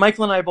 And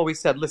Michael and I have always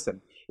said,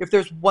 listen, if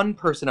there's one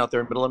person out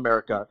there in middle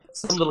America,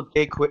 some little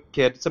gay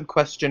kid, some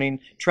questioning,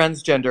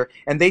 transgender,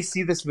 and they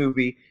see this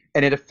movie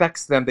and it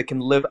affects them, they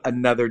can live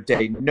another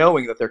day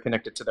knowing that they're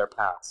connected to their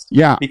past.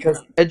 Yeah. Because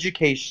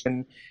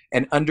education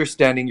and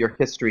understanding your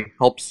history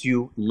helps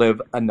you live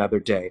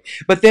another day.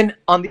 But then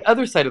on the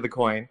other side of the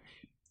coin,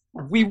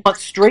 we want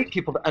straight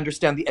people to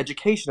understand the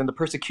education and the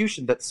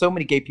persecution that so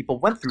many gay people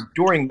went through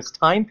during this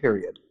time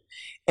period.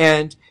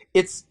 And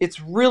it's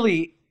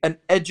really an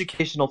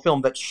educational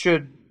film that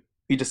should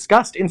be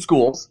discussed in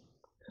schools,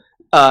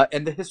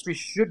 and the history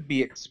should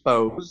be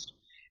exposed.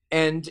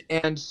 And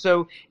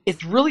so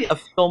it's really a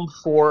film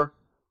for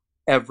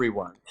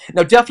everyone.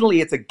 Now,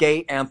 definitely it's a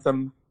gay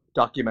anthem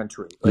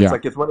documentary.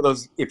 It's one of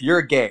those, if you're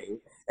a gay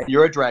and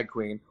you're a drag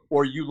queen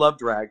or you love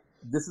drag,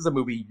 this is a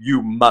movie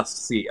you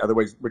must see.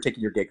 Otherwise, we're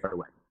taking your gay card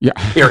away. Yeah.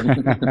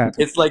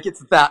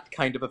 It's that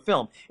kind of a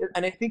film.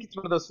 And I think it's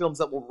one of those films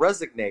that will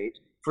resonate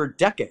for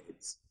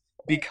decades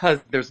because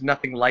there's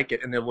nothing like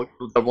it, and there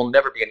will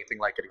never be anything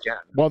like it again.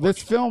 Well,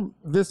 this film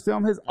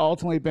has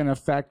ultimately been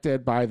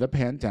affected by the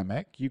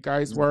pandemic. You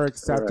guys were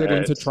accepted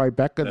into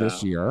Tribeca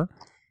this year.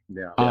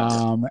 Yeah.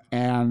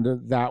 And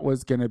that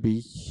was going to be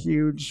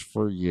huge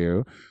for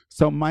you.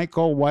 So,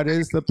 Michael, what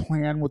is the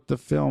plan with the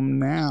film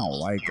now?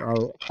 Like,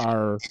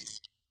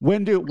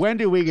 when does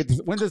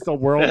the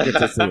world get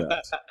to see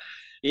it?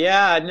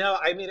 Yeah, no,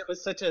 I mean, it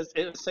was such a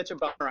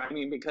bummer. I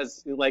mean,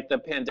 because like the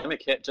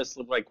pandemic hit just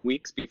like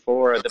weeks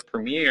before the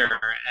premiere,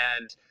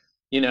 and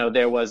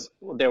there was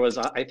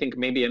I think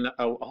maybe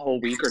a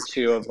whole week or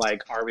two of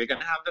like, are we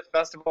going to have the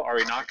festival? Are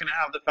we not going to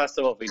have the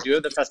festival? If we do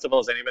have the festival,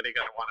 is anybody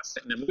going to want to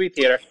sit in a movie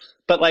theater?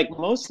 But like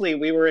mostly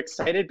we were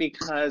excited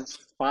because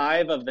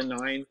 5 of the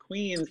 9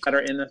 queens that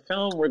are in the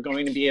film were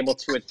going to be able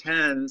to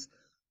attend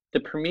the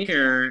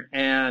premiere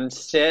and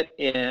sit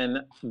in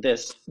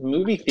this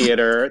movie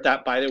theater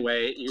that, by the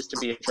way, used to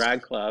be a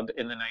drag club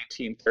in the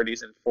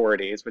 1930s and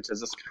 40s, which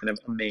is just kind of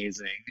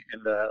amazing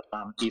in the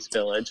East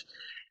Village.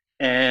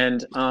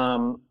 And,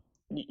 that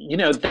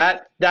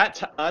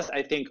to us,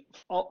 I think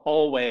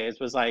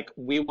always was like,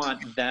 we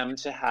want them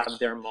to have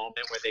their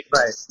moment where they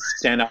can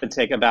stand up and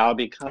take a bow,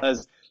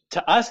 because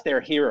to us,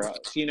 they're heroes.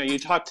 You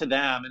talk to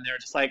them and they're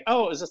just like,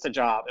 oh, it was just a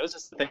job. It was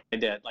just a thing I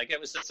did. Like, it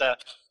was just a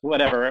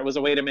whatever. It was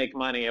a way to make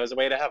money. It was a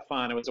way to have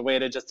fun. It was a way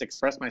to just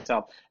express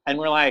myself. And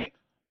we're like,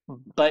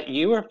 but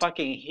you were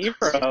fucking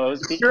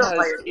heroes, because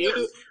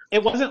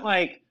it wasn't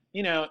like,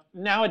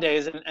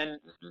 nowadays, and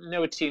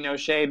no tea, no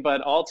shade,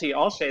 but all tea,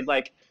 all shade,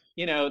 like,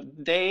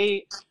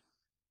 they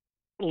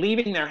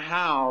leaving their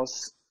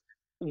house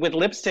with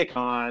lipstick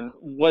on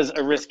was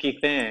a risky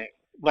thing.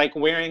 Like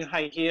wearing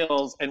high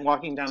heels and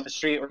walking down the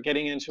street or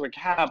getting into a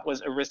cab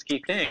was a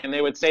risky thing. And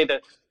they would say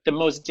that the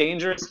most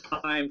dangerous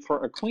time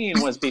for a queen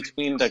was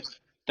between the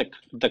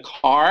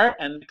car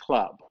and the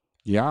club.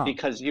 Yeah.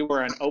 Because you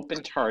were an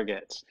open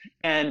target.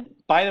 And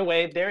by the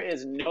way, there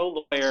is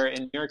no lawyer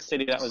in New York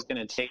City that was going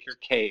to take your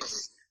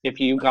case if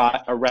you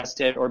got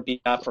arrested or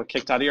beat up or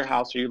kicked out of your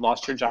house or you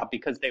lost your job,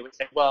 because they would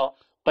say, well,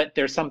 but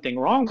there's something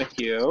wrong with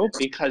you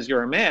because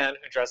you're a man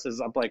who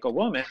dresses up like a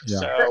woman.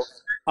 Yeah.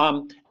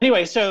 So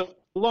anyway, so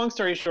long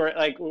story short,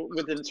 like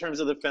in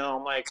terms of the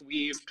film, like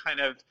we've kind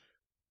of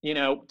you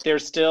know,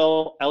 there's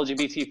still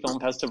LGBT film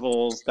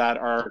festivals that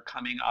are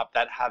coming up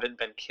that haven't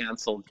been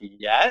canceled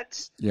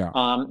yet. Yeah.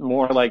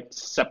 More like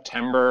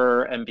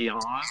September and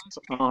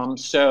beyond.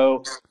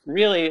 So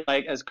really,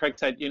 like as Craig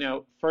said, you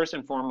know, first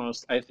and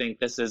foremost, I think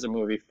this is a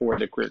movie for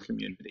the queer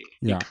community.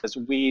 Yeah. Because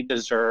we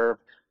deserve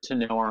to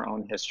know our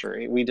own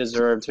history. We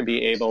deserve to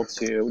be able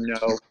to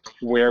know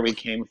where we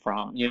came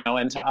from, you know,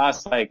 and to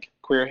us, like,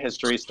 queer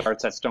history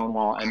starts at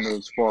Stonewall and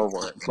moves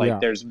forward. Like,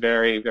 there's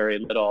very, very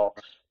little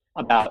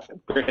about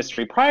queer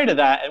history prior to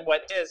that. And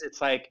what is, it's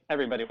like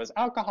everybody was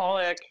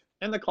alcoholic,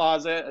 in the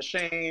closet,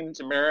 ashamed,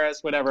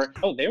 embarrassed, whatever.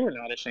 Oh, they were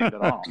not ashamed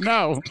at all.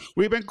 No,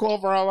 we've been cool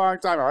for a long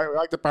time. We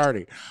like to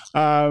party.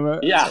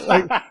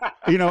 Yeah.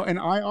 You know, and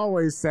I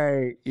always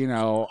say, you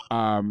know,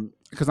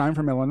 because I'm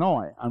from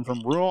Illinois. I'm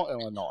from rural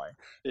Illinois.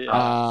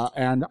 Yeah.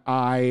 And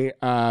I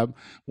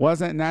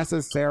wasn't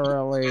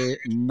necessarily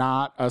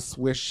not a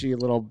swishy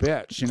little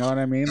bitch. You know what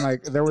I mean?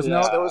 Like there was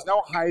no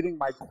hiding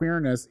my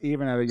queerness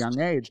even at a young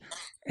age.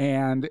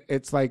 And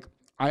it's like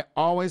I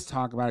always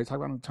talk about it. I talk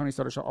about it on the Tony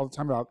Soto show all the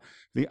time about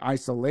the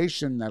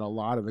isolation that a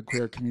lot of the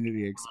queer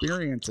community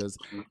experiences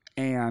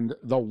and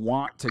the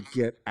want to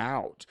get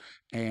out.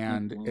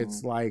 And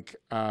it's like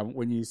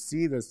when you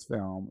see this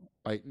film,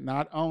 like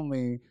not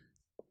only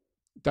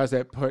does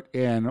it put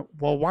in,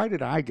 well, why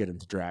did I get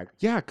into drag?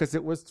 Yeah, because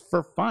it was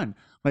for fun.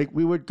 Like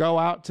we would go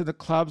out to the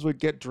clubs, we'd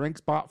get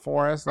drinks bought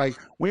for us. Like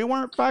we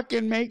weren't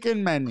fucking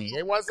making money.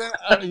 It wasn't.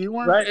 You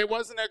weren't. Right. It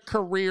wasn't a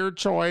career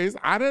choice.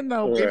 I didn't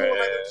know. Right. Even when I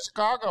lived in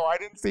Chicago, I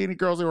didn't see any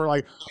girls who were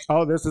like,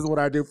 "Oh, this is what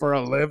I do for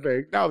a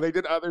living." No, they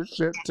did other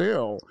shit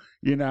too.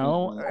 You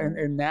know.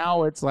 And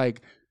now it's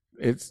like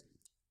it's.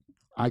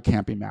 I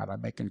can't be mad.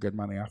 I'm making good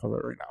money off of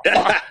it right now.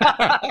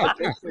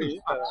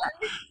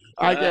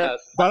 I get,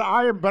 but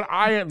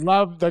I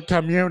love the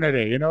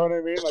community. You know what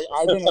I mean?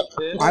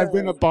 Like I've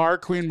been a bar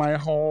queen my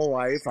whole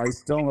life. I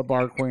still am a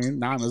bar queen.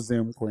 Now I'm a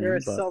Zoom queen. You're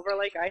a Silver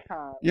Lake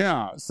icon.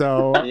 Yeah.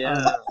 So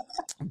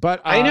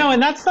but I know,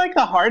 and that's like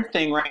the hard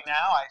thing right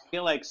now. I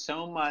feel like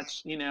so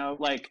much, you know,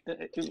 like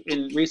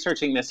in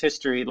researching this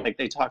history, like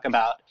they talk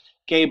about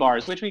gay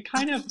bars, which we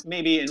kind of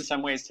maybe in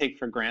some ways take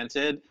for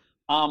granted.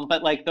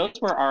 But like those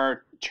were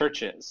our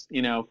churches,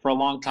 you know, for a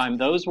long time.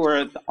 Those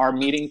were our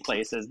meeting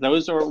places.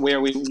 Those are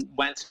where we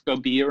went to go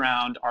be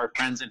around our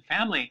friends and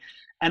family.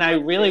 And I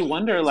really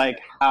wonder, like,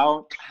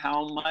 how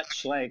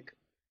much like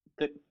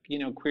the, you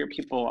know, queer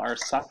people are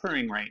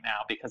suffering right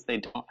now because they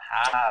don't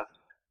have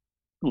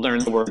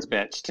learn the words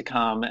bitch to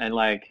come and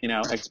like, you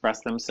know,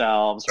 express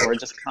themselves or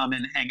just come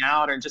and hang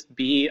out or just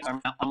be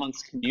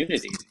amongst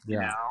community. You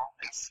know,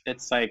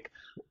 it's like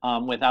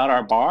without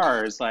our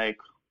bars, like,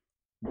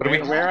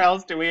 where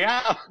else do we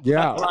have?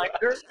 Yeah.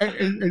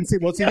 and see,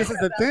 this is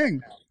the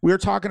thing. We were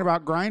talking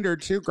about Grindr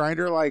too.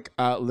 Grindr, like,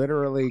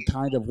 literally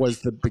kind of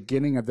was the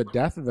beginning of the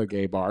death of the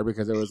gay bar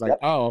because it was like,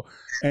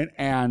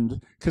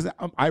 and because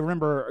I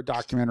remember a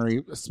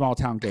documentary, Small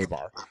Town Gay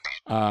Bar.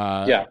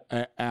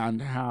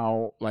 And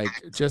how,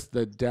 like, just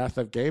the death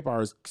of gay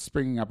bars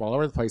springing up all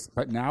over the place.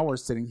 But now we're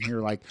sitting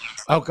here like,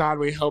 oh, God,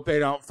 we hope they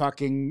don't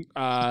fucking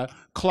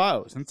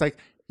close. And it's like,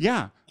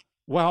 yeah,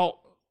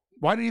 well,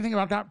 why didn't you think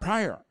about that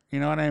prior? You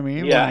know what I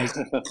mean? Yeah.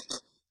 Like,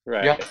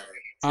 right.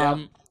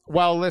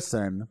 Well,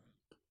 listen,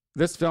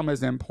 this film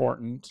is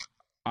important.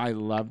 I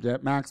loved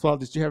it. Maxwell,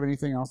 did you have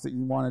anything else that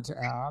you wanted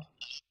to add?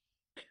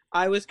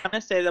 I was going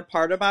to say the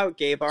part about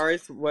gay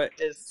bars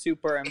is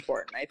super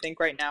important. I think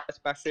right now,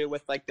 especially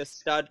with like the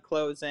stud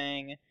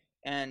closing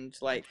and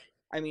like,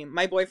 I mean,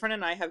 my boyfriend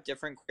and I have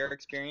different queer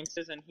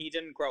experiences and he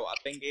didn't grow up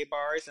in gay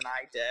bars and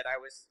I did. I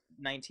was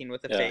 19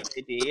 with a fake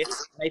ID.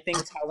 I think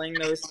telling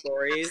those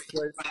stories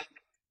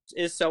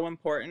is so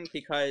important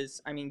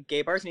because, I mean,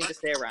 gay bars need to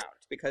stay around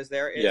because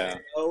there is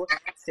no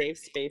safe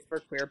space for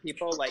queer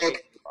people like a gay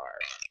bar.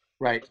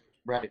 Right.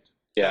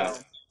 Yeah.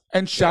 So,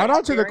 and shout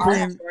out to the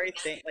queen.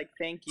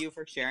 Thank you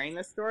for sharing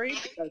this story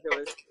because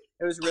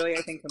it was really,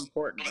 I think,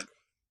 important.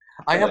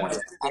 I have one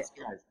to ask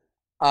you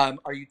guys.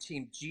 Are you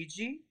Team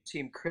Gigi?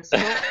 Team Crystal?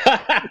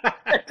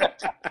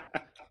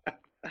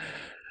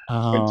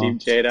 Or Team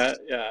Jada?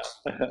 Yeah.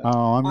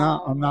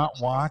 I'm not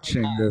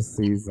watching this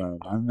season.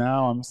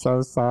 I'm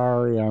so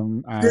sorry.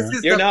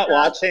 You're not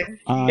watching?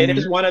 It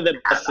is one of the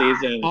best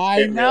seasons.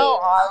 I know.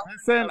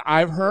 Listen,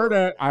 I've heard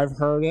it.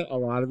 A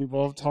lot of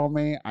people have told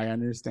me. I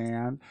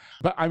understand.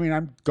 But I mean,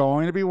 I'm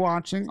going to be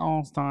watching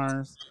All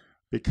Stars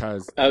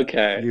because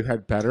you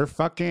had better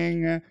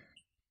fucking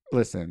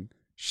listen.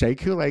 Shea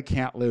Coulee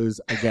can't lose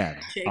again.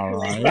 All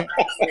right.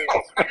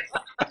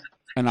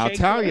 And I'll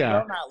tell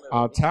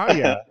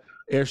you.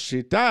 If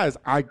she does,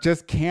 I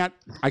can't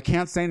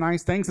say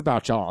nice things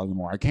about y'all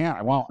anymore. I can't.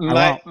 I won't. One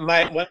of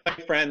my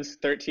friend's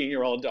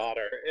 13-year-old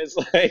daughter is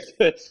like,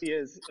 she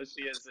is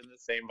in the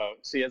same boat.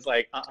 She is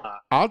like,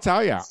 I'll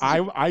tell you,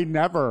 I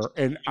never,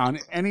 and on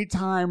any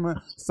time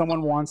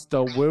someone wants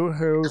to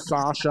woohoo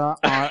Sasha,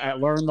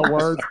 learn the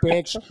words,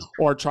 bitch,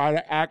 or try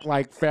to act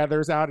like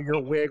feathers out of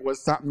your wig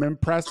was something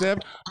impressive,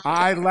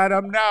 I let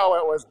them know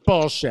it was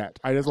bullshit.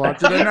 I just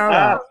want you to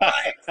know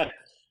that.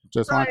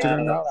 Just want you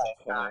to know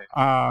that.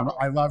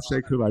 I love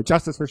Shea Coulee.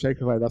 Justice for Shea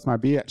Coulee. That's my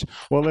bitch.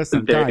 Well,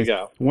 listen, There guys. you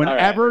go.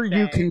 Whenever right.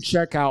 you can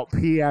check out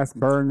P.S.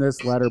 Burn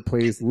This Letter,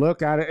 please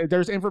look at it.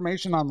 There's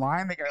information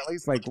online. They can at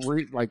least look at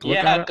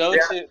it.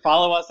 To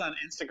follow us on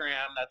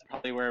Instagram. That's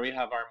probably where we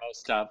have our most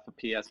stuff.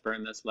 P.S.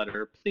 Burn This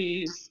Letter,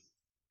 please.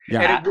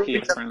 Yeah. And it really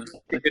does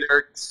get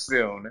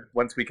soon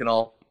once we can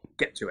all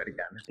get to it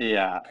again.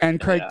 Yeah.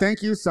 And Craig,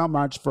 thank you so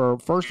much for,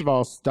 first of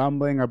all,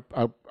 stumbling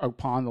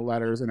upon the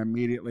letters and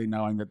immediately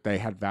knowing that they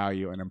had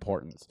value and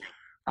importance.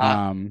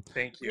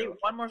 Thank you. Wait,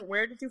 one more.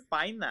 Where did you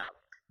find them?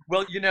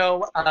 Well,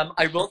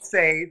 I will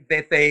say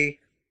that they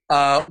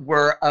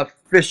were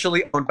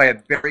officially owned by a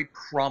very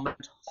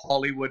prominent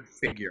Hollywood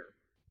figure.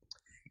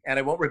 And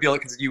I won't reveal it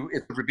because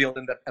it's revealed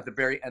at the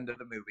very end of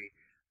the movie.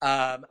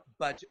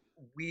 But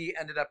we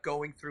ended up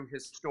going through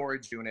his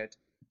storage unit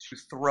to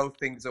throw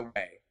things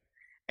away.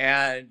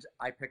 And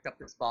I picked up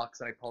this box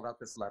and I pulled out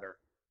this letter.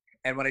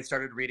 And when I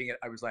started reading it,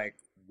 I was like,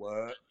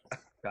 what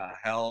the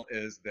hell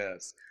is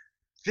this?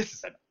 This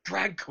is a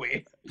drag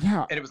queen.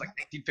 Yeah. And it was like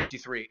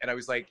 1953. And I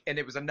was like, and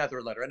it was another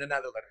letter and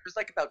another letter. It was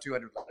like about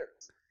 200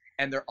 letters.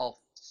 And they're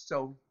all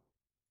so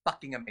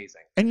fucking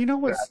amazing. And you know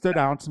what stood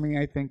out to me,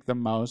 I think, the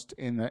most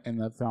in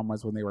the film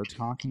was when they were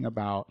talking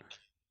about,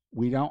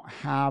 we don't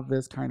have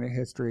this kind of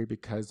history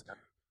because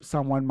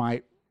someone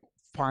might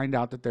find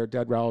out that their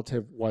dead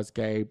relative was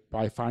gay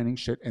by finding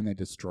shit and they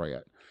destroy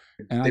it.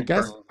 And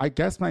I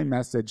guess my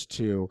message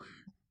to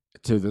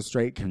the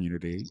straight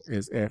community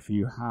is, if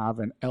you have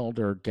an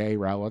elder gay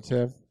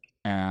relative,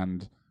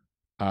 and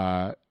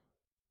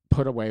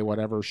put away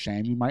whatever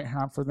shame you might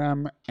have for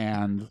them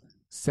and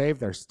save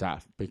their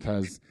stuff,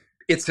 because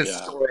it's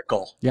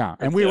historical. Yeah,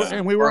 and we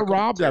were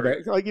robbed of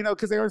it,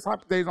 because they always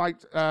thought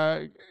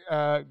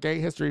gay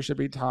history should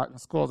be taught in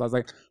schools. I was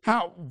like,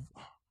 how?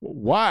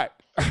 What?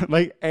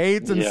 Like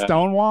AIDS and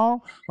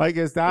Stonewall? Like,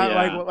 is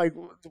that like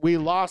we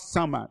lost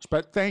so much?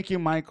 But thank you,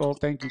 Michael.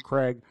 Thank you,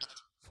 Craig,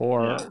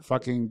 for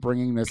fucking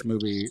bringing this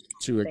movie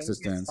to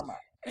existence. So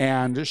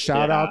and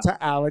shout out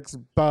to Alex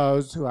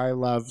Bose, who I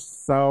love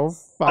so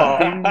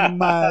fucking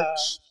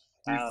much.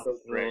 So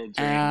great.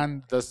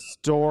 And the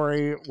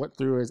story,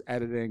 through his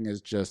editing,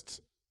 is just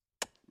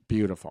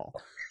beautiful.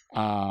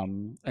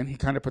 And he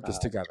kind of put this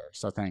together.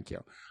 So thank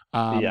you.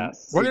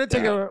 Yes. We're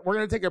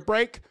gonna take a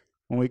break.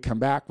 When we come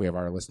back, we have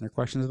our listener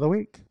questions of the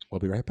week. We'll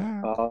be right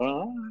back.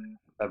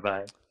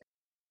 Bye-bye.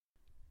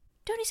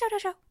 Tony Soto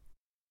Show.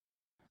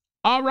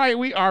 All right,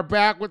 we are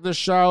back with the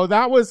show.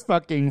 That was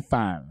fucking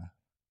fun.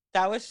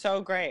 That was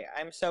so great.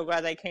 I'm so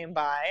glad they came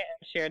by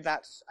and shared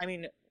that. I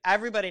mean,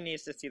 everybody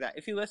needs to see that.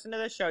 If you listen to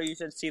the show, you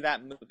should see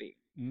that movie.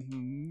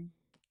 Mm-hmm.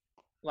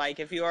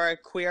 Like, if you are a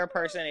queer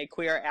person, a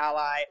queer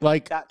ally,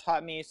 that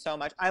taught me so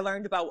much. I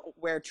learned about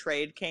where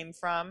trade came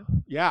from.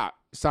 Yeah,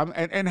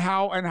 and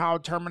how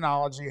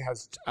terminology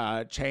has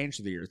changed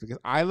through the years. Because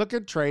I look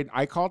at trade,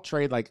 I call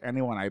trade like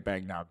anyone I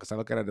bang now, because I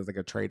look at it as like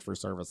a trade for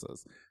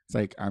services. It's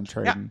like I'm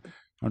trading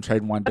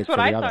one dick for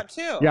the other. That's what I thought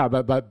too. Yeah,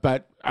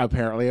 but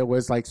apparently it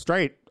was like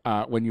straight.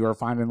 When you were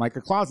finding like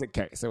a closet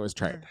case, it was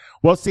trade.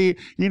 Well, see,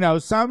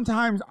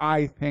 sometimes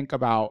I think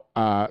about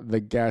the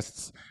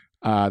guests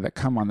that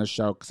come on the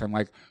show, because I'm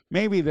like,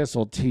 maybe this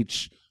will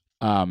teach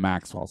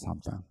Maxwell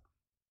something.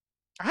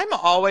 I'm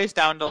always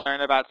down to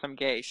learn about some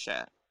gay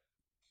shit.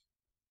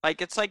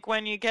 Like, it's like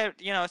when you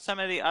get, some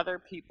of the other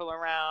people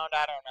around,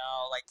 I don't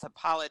know, like the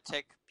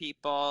politic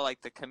people,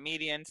 like the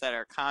comedians that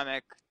are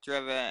comic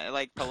driven,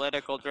 like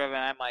political driven.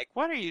 I'm like,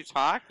 what are you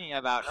talking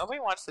about? Nobody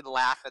wants to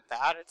laugh at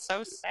that. It's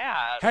so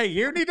sad. Hey,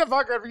 you need to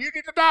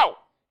know.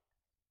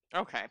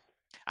 Okay.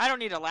 I don't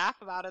need to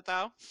laugh about it,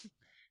 though.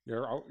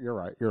 You're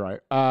right.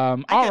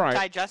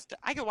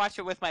 I could watch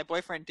it with my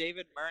boyfriend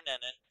David Mernon,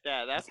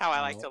 and that's how I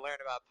like to learn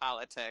about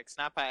politics,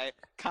 not by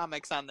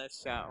comics on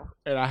this show.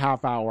 In a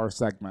half-hour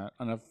segment,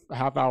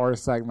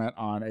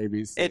 on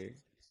ABC.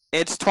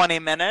 It's 20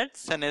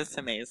 minutes, and it's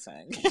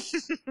amazing.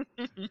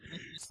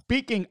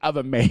 Speaking of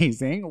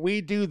amazing,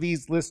 we do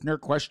these listener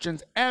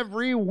questions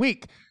every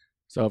week.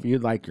 So if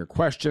you'd like your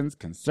questions,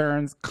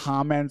 concerns,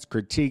 comments,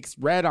 critiques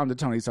read on The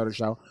Tony Soto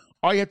Show,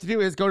 all you have to do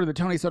is go to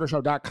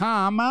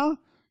thetonysotoshow.com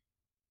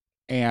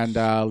and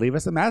leave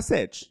us a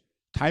message.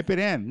 Type it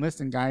in.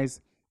 Listen,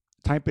 guys,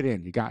 type it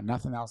in. You got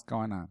nothing else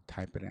going on.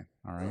 Type it in.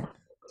 All right.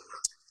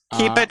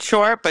 Keep it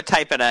short, but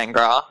type it in,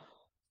 girl.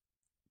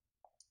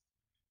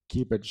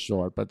 Keep it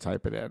short, but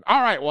type it in.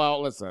 All right.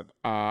 Well, listen,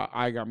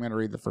 I'm going to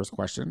read the first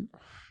question.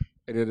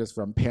 And it is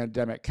from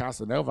Pandemic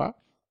Casanova.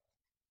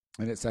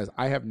 And it says,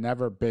 I have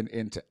never been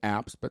into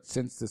apps, but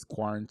since this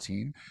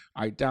quarantine,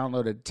 I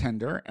downloaded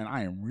Tinder, and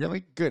I am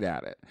really good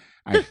at it,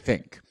 I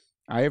think.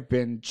 I have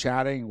been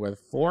chatting with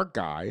 4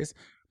 guys,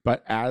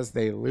 but as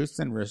they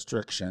loosen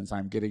restrictions,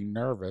 I'm getting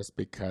nervous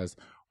because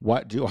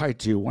what do I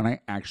do when I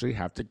actually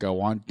have to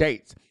go on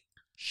dates?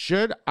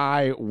 Should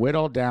I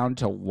whittle down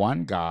to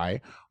 1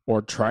 guy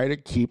or try to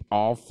keep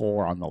all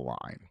 4 on the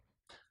line?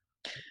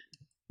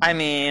 I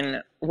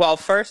mean, well,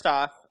 first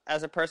off,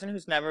 as a person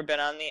who's never been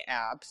on the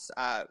apps,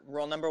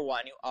 rule number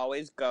one, you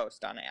always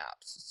ghost on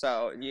apps.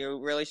 So you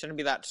really shouldn't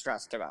be that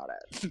stressed about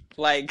it.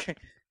 Like,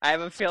 I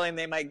have a feeling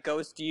they might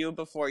ghost you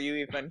before you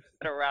even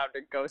get around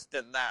to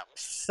ghosting them.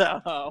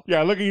 So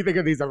yeah, look at you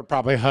thinking these are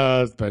probably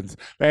husbands.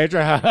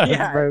 Major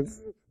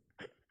husbands.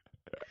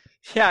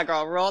 Yeah,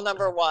 girl, rule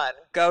number one,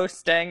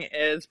 ghosting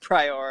is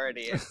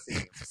priority, it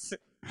seems.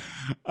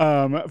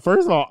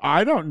 First of all,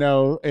 I don't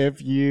know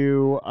if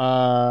you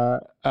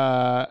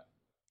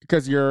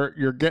because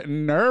you're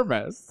getting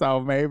nervous, so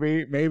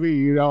maybe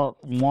you don't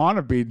want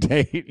to be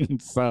dating.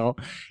 So,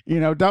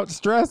 don't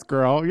stress,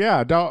 girl.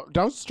 Yeah,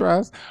 don't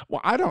stress.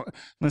 Well, I don't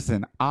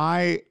listen.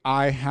 I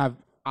have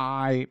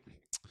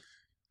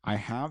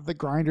the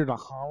Grinder to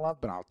haul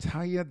up, but I'll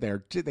tell you,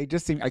 they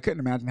just seem. I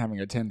couldn't imagine having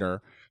a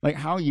Tinder. Like,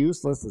 how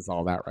useless is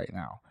all that right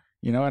now?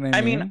 You know what I mean?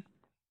 I mean,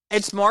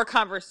 it's more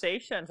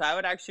conversations. I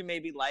would actually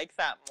maybe like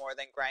that more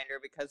than Grinder,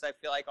 because I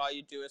feel like all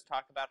you do is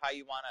talk about how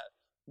you want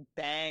to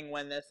bang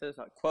when this is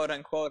quote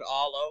unquote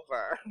all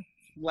over.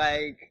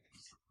 Like,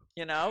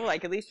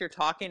 like, at least you're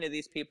talking to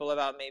these people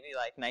about maybe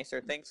like nicer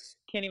things.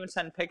 Can't even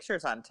send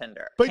pictures on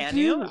Tinder. But can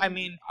you? I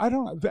mean, I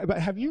don't. But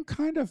have you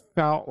kind of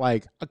felt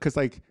like, because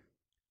like,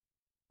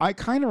 I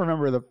kind of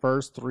remember the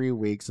first 3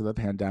 weeks of the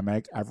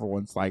pandemic,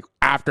 everyone's like,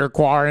 after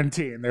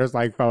quarantine, there's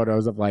like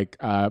photos of like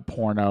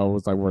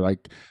pornos, like where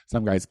like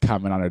some guy's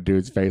coming on a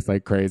dude's face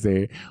like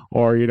crazy,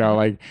 or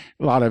like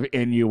a lot of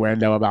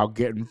innuendo about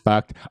getting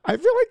fucked. I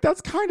feel like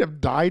that's kind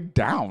of died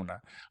down.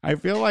 I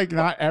feel like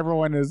not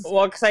everyone is.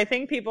 Well, because I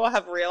think people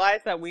have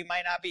realized that we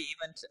might not be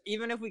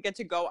even if we get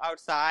to go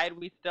outside,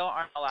 we still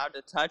aren't allowed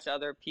to touch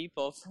other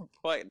people for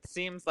what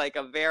seems like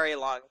a very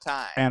long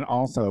time. And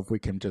also, if we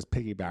can just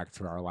piggyback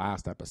to our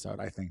last episode,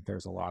 I think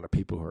there's a lot of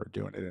people who are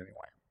doing it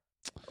anyway.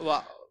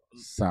 Well,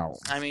 so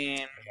I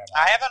mean,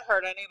 I haven't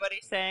heard anybody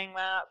saying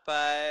that,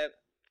 but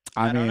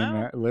I don't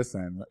know.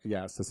 Listen,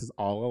 yes, this is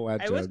all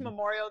alleged. It was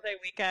Memorial Day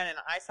weekend, and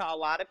I saw a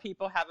lot of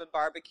people having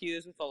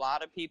barbecues with a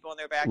lot of people in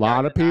their backyard. A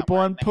lot of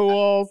people in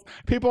pools.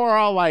 People are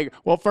all like,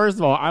 well, first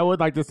of all, I would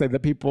like to say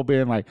that people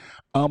being like,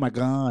 oh my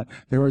God,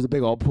 there was a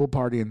big old pool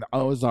party in the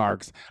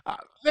Ozarks.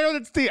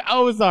 It's the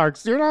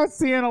Ozarks. You're not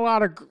seeing a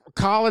lot of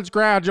college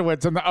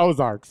graduates in the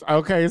Ozarks.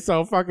 Okay,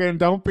 so fucking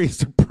don't be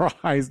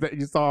surprised that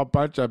you saw a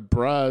bunch of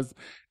brus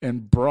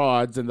and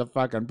broads in the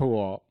fucking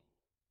pool.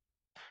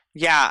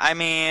 Yeah, I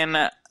mean,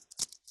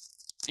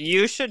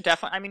 you should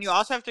definitely. I mean, you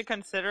also have to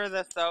consider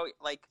this, though.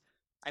 Like,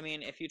 I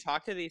mean, if you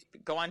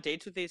go on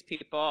dates with these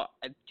people,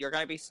 you're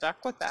going to be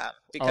stuck with them.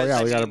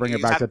 Because, we got to bring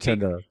it back to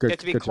Tinder. You have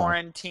to be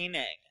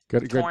quarantining.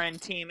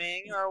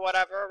 Quarantining or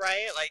whatever,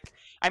 right? Like,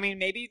 I mean,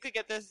 maybe you could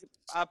get this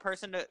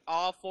person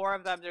all four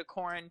of them to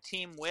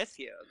quarantine with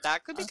you.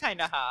 That could be kind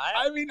of hot.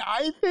 I mean,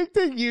 I think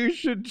that you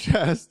should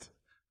just.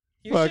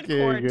 You should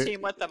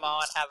quarantine with them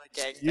all and have a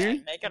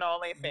gangbang. Make an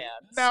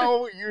OnlyFans.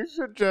 No, you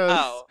should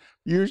just.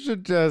 You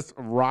should just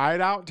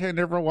ride out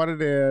Tinder for what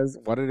it is.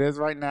 What it is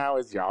right now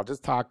is y'all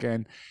just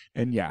talking,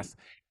 and yes,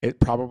 it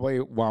probably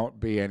won't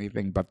be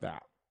anything but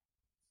that.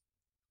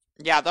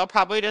 Yeah, they'll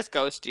probably just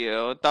ghost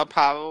you. They'll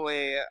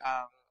probably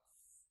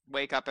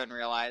wake up and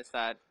realize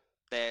that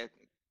I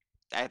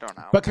don't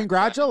know. But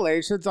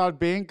congratulations on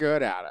being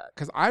good at it,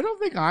 because I don't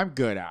think I'm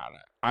good at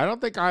it. I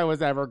don't think I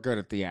was ever good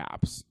at the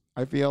apps.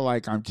 I feel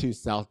like I'm too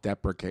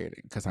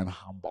self-deprecating because I'm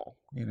humble,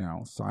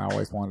 so I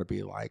always want to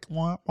be like,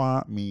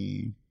 want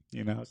me,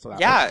 so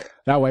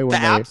that way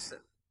when they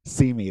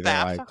see me,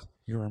 they're like,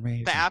 you're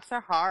amazing. The apps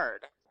are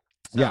hard.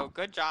 So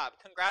good job.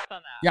 Congrats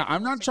on that. Yeah,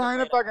 I'm not trying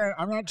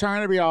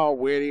to be all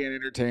witty and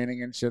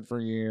entertaining and shit for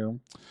you.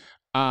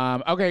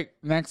 Okay,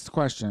 next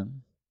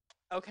question.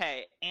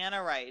 Okay,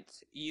 Anna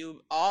writes,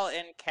 you all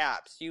in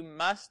caps, you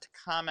must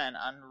comment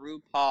on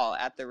RuPaul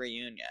at the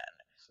reunion.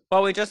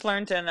 Well, we just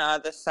learned in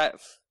the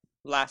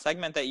last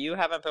segment that you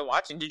haven't been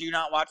watching. Did you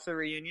not watch the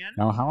reunion?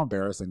 No, how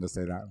embarrassing to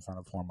say that in front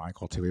of poor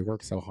Michael too. He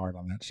works so hard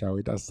on that show.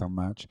 He does so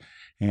much.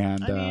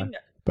 And I mean,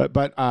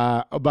 But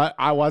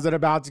I wasn't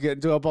about to get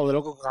into a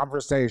political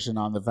conversation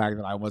on the fact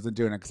that I wasn't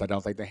doing it because I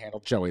don't think they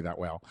handled Joey that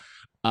well.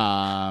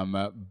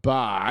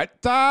 I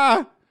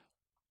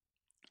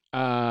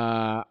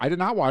did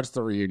not watch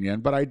the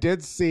reunion, but I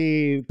did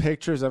see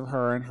pictures of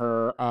her in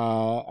her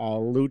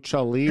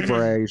lucha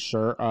libre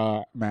shirt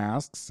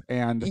masks,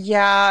 and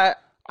yeah,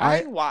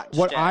 I watched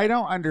what it. I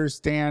don't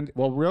understand.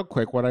 Well, real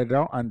quick, what I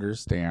don't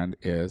understand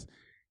is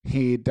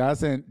he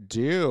doesn't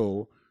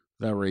do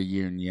the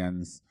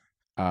reunions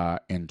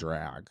in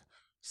drag.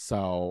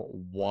 So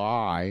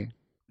why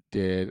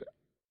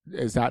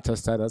is that to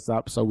set us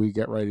up so we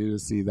get ready to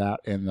see that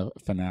in the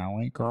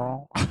finale,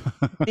 girl?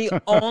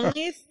 The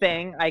only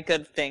thing I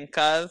could think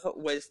of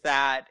was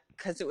that,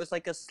 because it was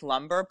like a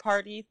slumber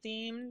party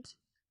themed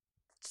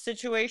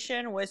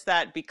situation, was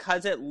that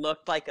because it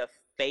looked like a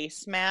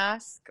face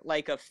mask,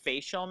 like a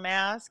facial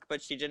mask,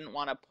 but she didn't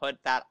want to put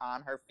that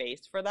on her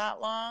face for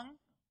that long.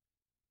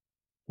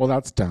 Well,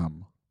 that's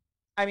dumb.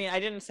 I mean, I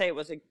didn't say it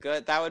was a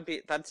good.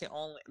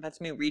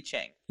 That's me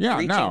reaching. Yeah,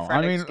 reaching no. for an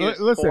I mean, excuse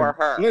listen, for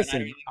her, and I listen.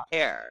 didn't even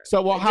care.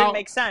 So, well, it didn't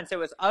make sense. It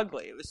was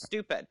ugly. It was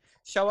stupid.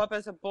 Show up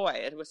as a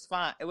boy. It was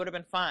fine. It would have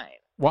been fine.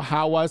 Well,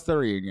 how was the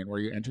reunion? Were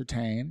you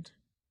entertained?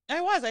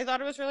 I was. I thought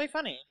it was really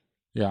funny.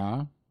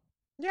 Yeah.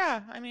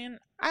 Yeah, I mean,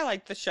 I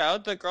liked the show.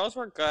 The girls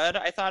were good.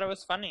 I thought it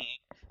was funny.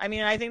 I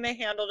mean, I think they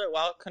handled it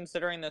well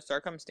considering the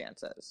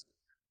circumstances.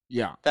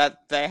 Yeah.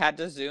 That they had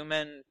to zoom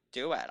and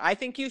do it. I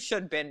think you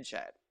should binge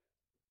it.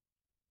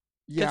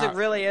 Because it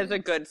really is a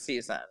good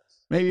season.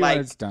 Maybe when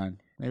it's done.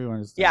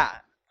 Yeah.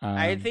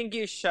 I think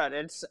you should.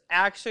 It's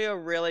actually a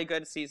really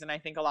good season. I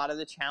think a lot of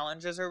the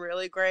challenges are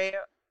really great.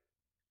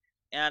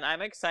 And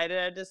I'm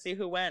excited to see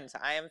who wins.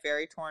 I am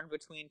very torn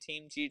between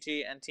Team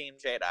Gigi and Team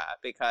Jada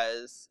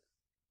because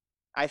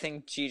I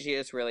think Gigi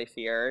is really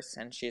fierce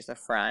and she's a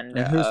friend.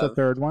 And who's the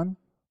third one?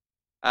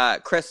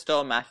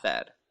 Crystal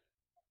Method.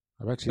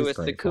 I bet she's who is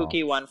the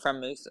kooky one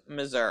from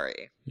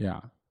Missouri. Yeah.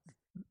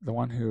 The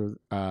one who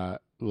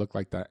looked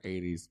like that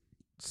 80s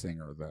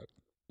singer that.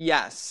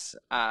 Yes.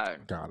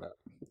 Got it.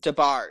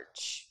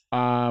 DeBarge.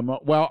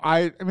 Well,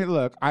 I mean,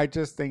 look, I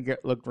just think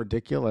it looked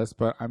ridiculous,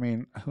 but I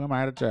mean, who am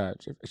I to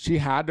judge? She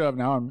had to have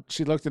known.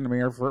 She looked in the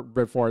mirror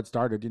before it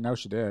started. You know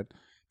she did.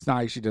 It's not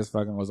like she just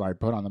fucking was like,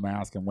 put on the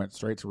mask and went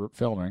straight to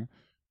filming,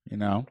 you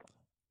know?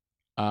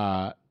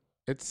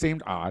 It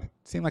seemed odd.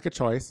 It seemed like a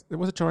choice. It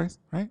was a choice,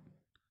 right?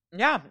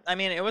 Yeah, I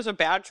mean, it was a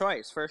bad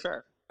choice for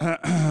sure.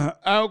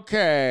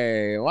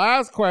 Okay,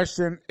 last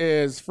question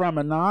is from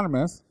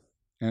Anonymous,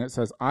 and it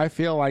says, I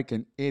feel like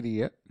an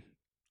idiot.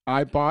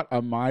 I bought a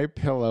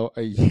MyPillow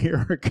a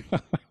year ago.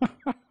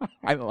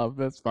 I love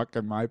this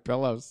fucking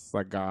MyPillow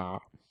saga.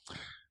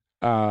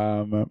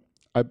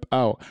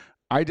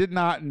 I did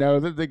not know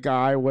that the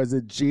guy was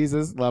a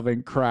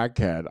Jesus-loving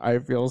crackhead. I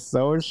feel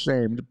so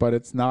ashamed, but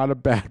it's not a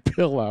bad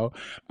pillow.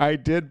 I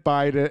did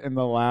bite it in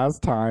the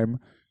last time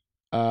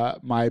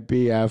my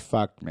BF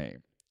fucked me.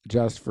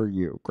 Just for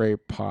you.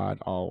 Great pod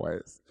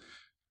always.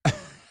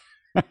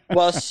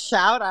 Well,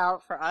 shout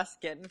out for us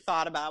getting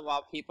thought about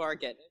while people are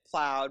getting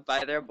plowed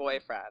by their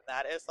boyfriend.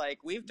 That is like,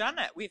 we've done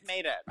it. We've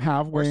made it.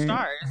 We're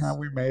stars. Have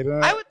we made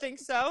it? I would think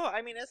so.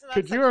 I mean, isn't that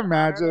Could you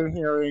imagine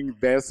hearing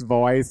this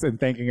voice and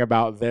thinking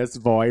about this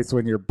voice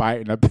when you're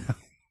biting a pill?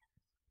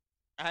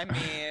 I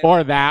mean.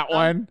 Or that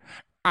one?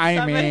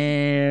 I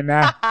mean,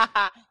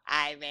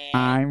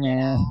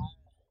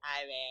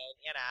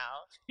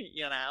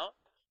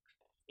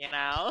 you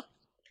know.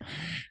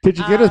 Did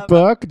you get his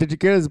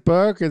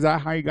book? Is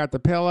that how you got the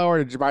pillow, or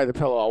did you buy the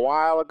pillow a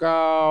while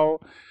ago?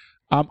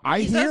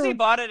 He says he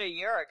bought it a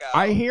year ago.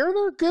 I hear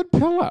they're good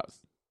pillows.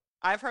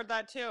 I've heard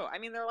that too. I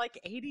mean, they're like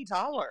 $80.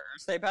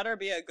 They better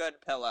be a good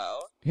pillow.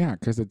 Yeah,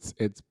 because it's.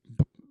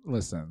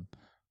 Listen,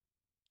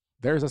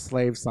 there's a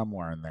slave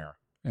somewhere in there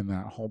in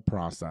that whole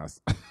process.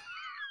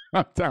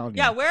 I'm telling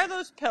you. Yeah, where are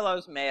those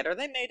pillows made? Are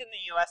they made in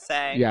the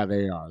USA? Yeah,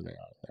 they are.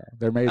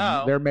 They're made.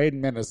 Oh. They're made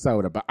in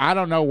Minnesota, but I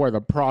don't know where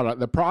the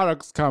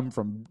products come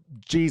from.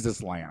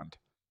 Jesus land.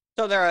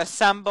 So they're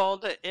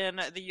assembled in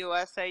the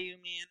USA. You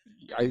mean?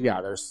 Yeah,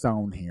 they're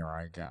sewn here,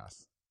 I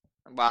guess.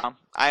 Wow,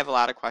 I have a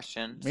lot of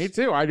questions. Me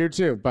too. I do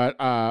too. But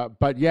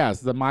yes,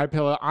 the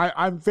MyPillow.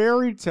 I'm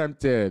very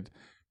tempted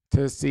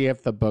to see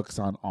if the book's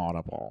on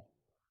Audible.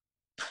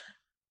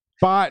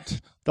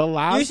 But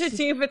you should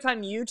see if it's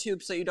on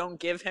YouTube so you don't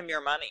give him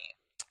your money.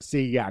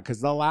 See, yeah, because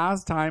the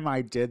last time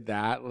I did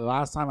that, the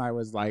last time I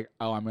was like,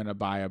 oh, I'm going to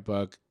buy a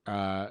book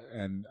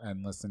and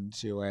listen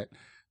to it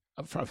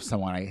from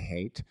someone I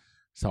hate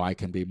so I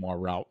can be more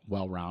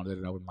well-rounded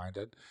and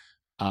open-minded.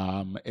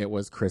 It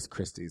was Chris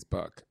Christie's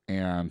book,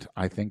 and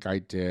I think I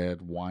did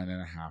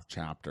 1.5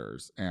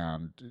 chapters,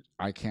 and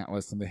I can't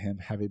listen to him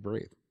heavy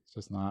breathe. It's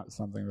just not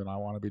something that I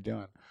want to be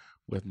doing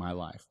with my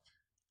life.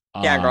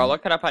 Yeah, girl,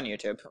 look it up on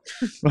YouTube.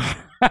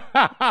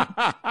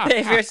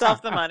 Save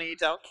yourself the money.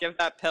 Don't give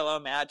that pillow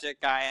magic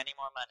guy any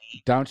more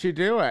money. Don't you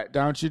do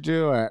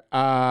it.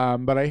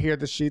 But I hear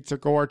the sheets are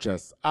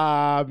gorgeous.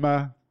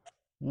 Well,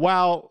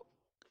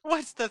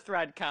 what's the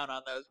thread count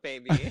on those,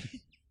 baby?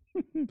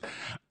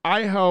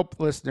 I hope,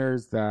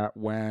 listeners, that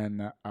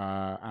when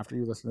after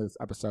you listen to this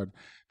episode,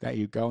 that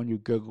you go and you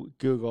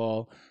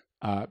Google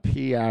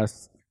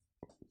P.S.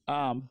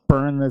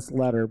 Burn this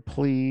letter,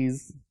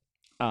 please.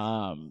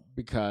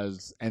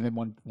 Because and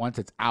then once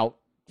it's out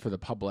for the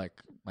public,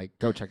 like,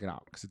 go check it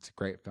out because it's a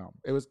great film.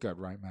 It was good,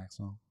 right,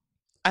 Maxwell?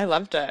 I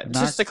loved it.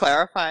 Just to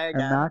clarify again,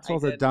 and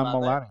Maxwell's a dumb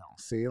millennial.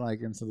 See,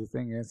 like, and so the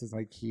thing is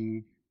like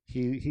he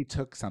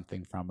took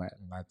something from it,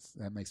 and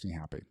that makes me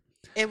happy.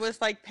 It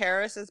was like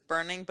Paris is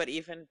Burning, but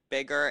even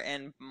bigger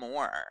and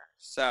more.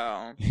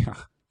 So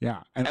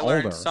yeah, and I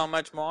older, learned so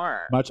much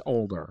more. Much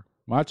older.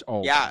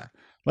 Yeah,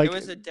 like it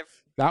was a different.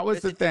 That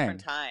was the thing.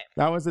 Time.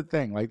 That was the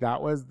thing. Like,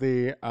 that was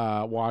the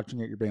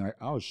watching it, you're being like,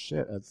 oh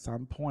shit, at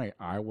some point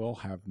I will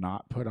have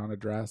not put on a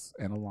dress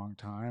in a long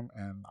time,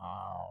 and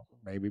I'll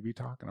maybe be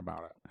talking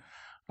about it.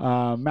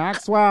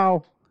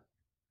 Maxwell,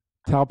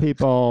 tell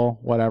people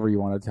whatever you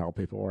want to tell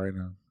people right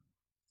now.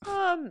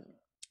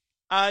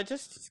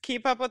 Just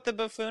keep up with the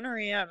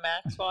buffoonery at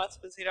Maxwell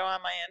Esposito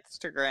on my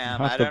Instagram.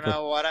 I don't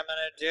know what I'm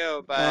gonna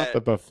do, but not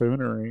the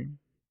buffoonery.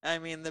 I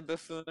mean the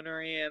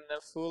buffoonery and the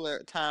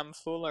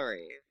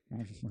tomfoolery.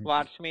 Oh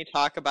Watch me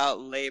talk about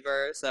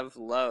labors of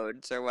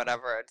loads or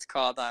whatever it's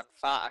called on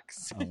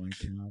Fox. Oh my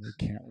god, I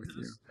can't with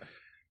you.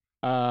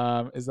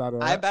 Is that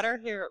it? I better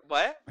hear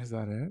what? Is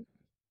that it?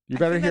 You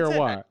better hear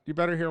what? You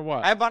better hear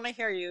what? I want to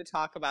hear you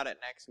talk about it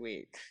next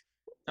week.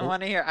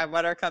 I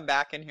better come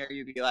back and hear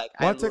you be like,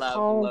 What's I love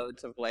called?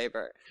 Loads of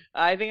Labor.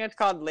 I think it's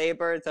called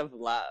Labors of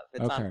Love.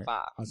 It's on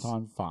Fox. It's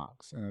on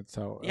Fox, and it's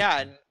so yeah,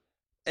 and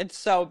it's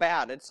so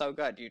bad. It's so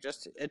good.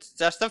 It's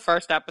just the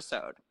first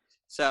episode,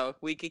 so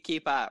we could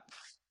keep up.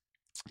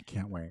 I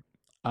can't wait.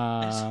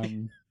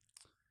 Can't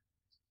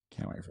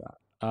wait for that.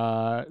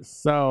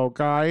 So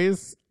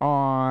guys,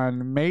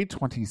 on May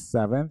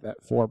 27th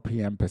at 4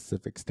 p.m.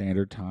 Pacific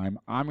Standard Time,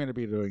 I'm going to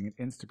be doing an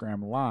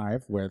Instagram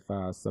Live with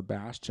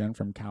Sebastian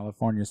from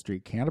California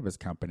Street Cannabis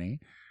Company.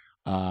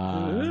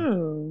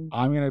 I'm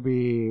going to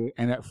be,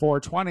 and at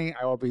 4:20,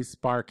 I will be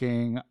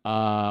sparking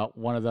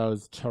one of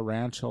those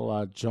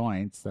tarantula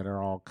joints that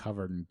are all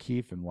covered in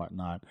keef and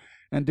whatnot,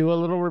 and do a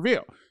little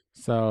review.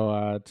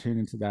 So tune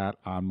into that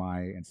on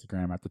my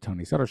Instagram at The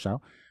Tony Soto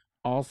Show.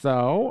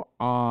 Also,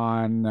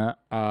 on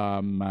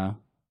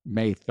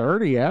May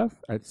 30th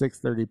at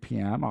 6:30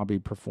 p.m., I'll be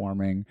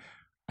performing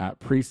at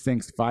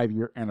Precinct's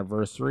 5-year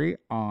anniversary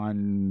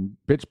on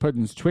Bitch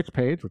Puddin's Twitch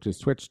page, which is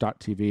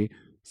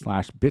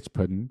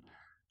twitch.tv/bitchpuddin.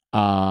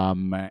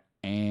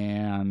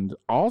 And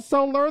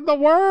also Learn the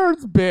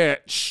Words,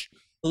 bitch.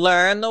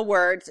 Learn the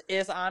Words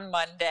is on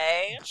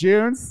Monday.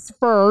 June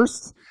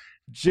 1st,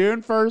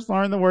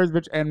 Learn the Words,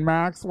 bitch. And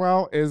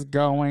Maxwell is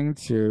going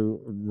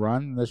to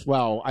run the show.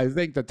 Well, I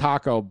think the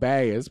Taco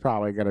Bay is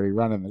probably going to be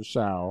running the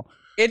show.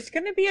 It's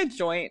going to be a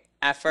joint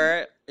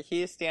effort.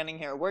 He's standing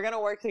here. We're going to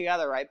work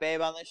together, right, babe,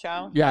 on the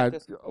show? Yeah.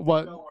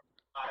 What?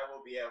 I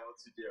will be able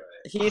to do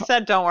it. He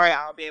said, don't worry,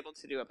 I'll be able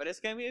to do it. But it's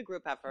going to be a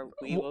group effort.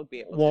 We will be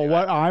able to do it. Well,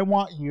 what I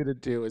want you to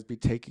do is be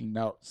taking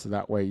notes so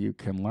that way you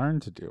can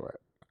learn to do it.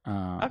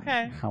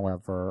 Okay.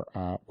 However,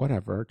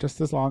 whatever,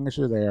 just as long as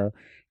you're there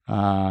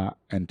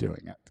and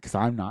doing it, because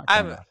I'm not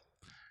gonna.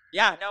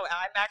 Yeah, no,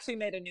 I've actually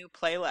made a new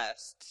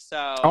playlist. So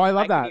I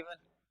love that.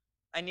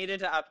 I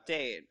needed to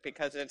update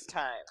because it's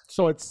time.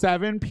 So it's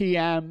 7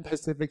 p.m.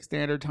 Pacific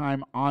Standard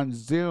Time on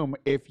Zoom.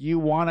 If you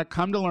want to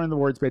come to Learn the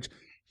Words, bitch,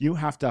 you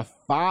have to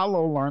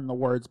follow Learn the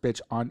Words,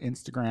 bitch on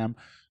Instagram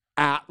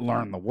at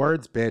Learn the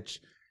Words, bitch.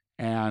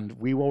 And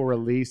we will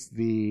release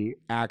the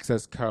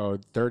access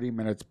code 30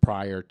 minutes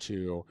prior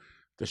to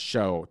the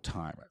show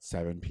time at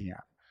 7 p.m.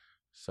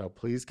 So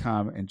please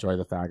come enjoy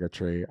the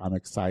faggotry. I'm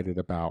excited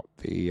about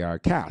the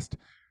cast.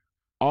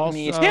 Also,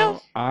 Me too.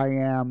 I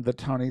am the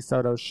Tony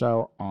Soto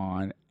Show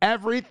on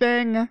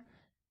everything.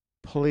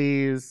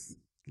 Please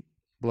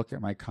look at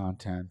my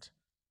content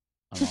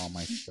on all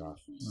my stuff.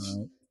 All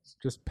right?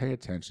 Just pay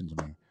attention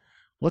to me.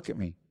 Look at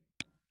me.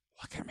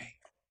 Look at me.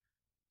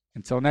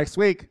 Until next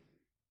week.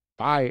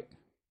 Bye.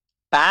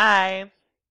 Bye.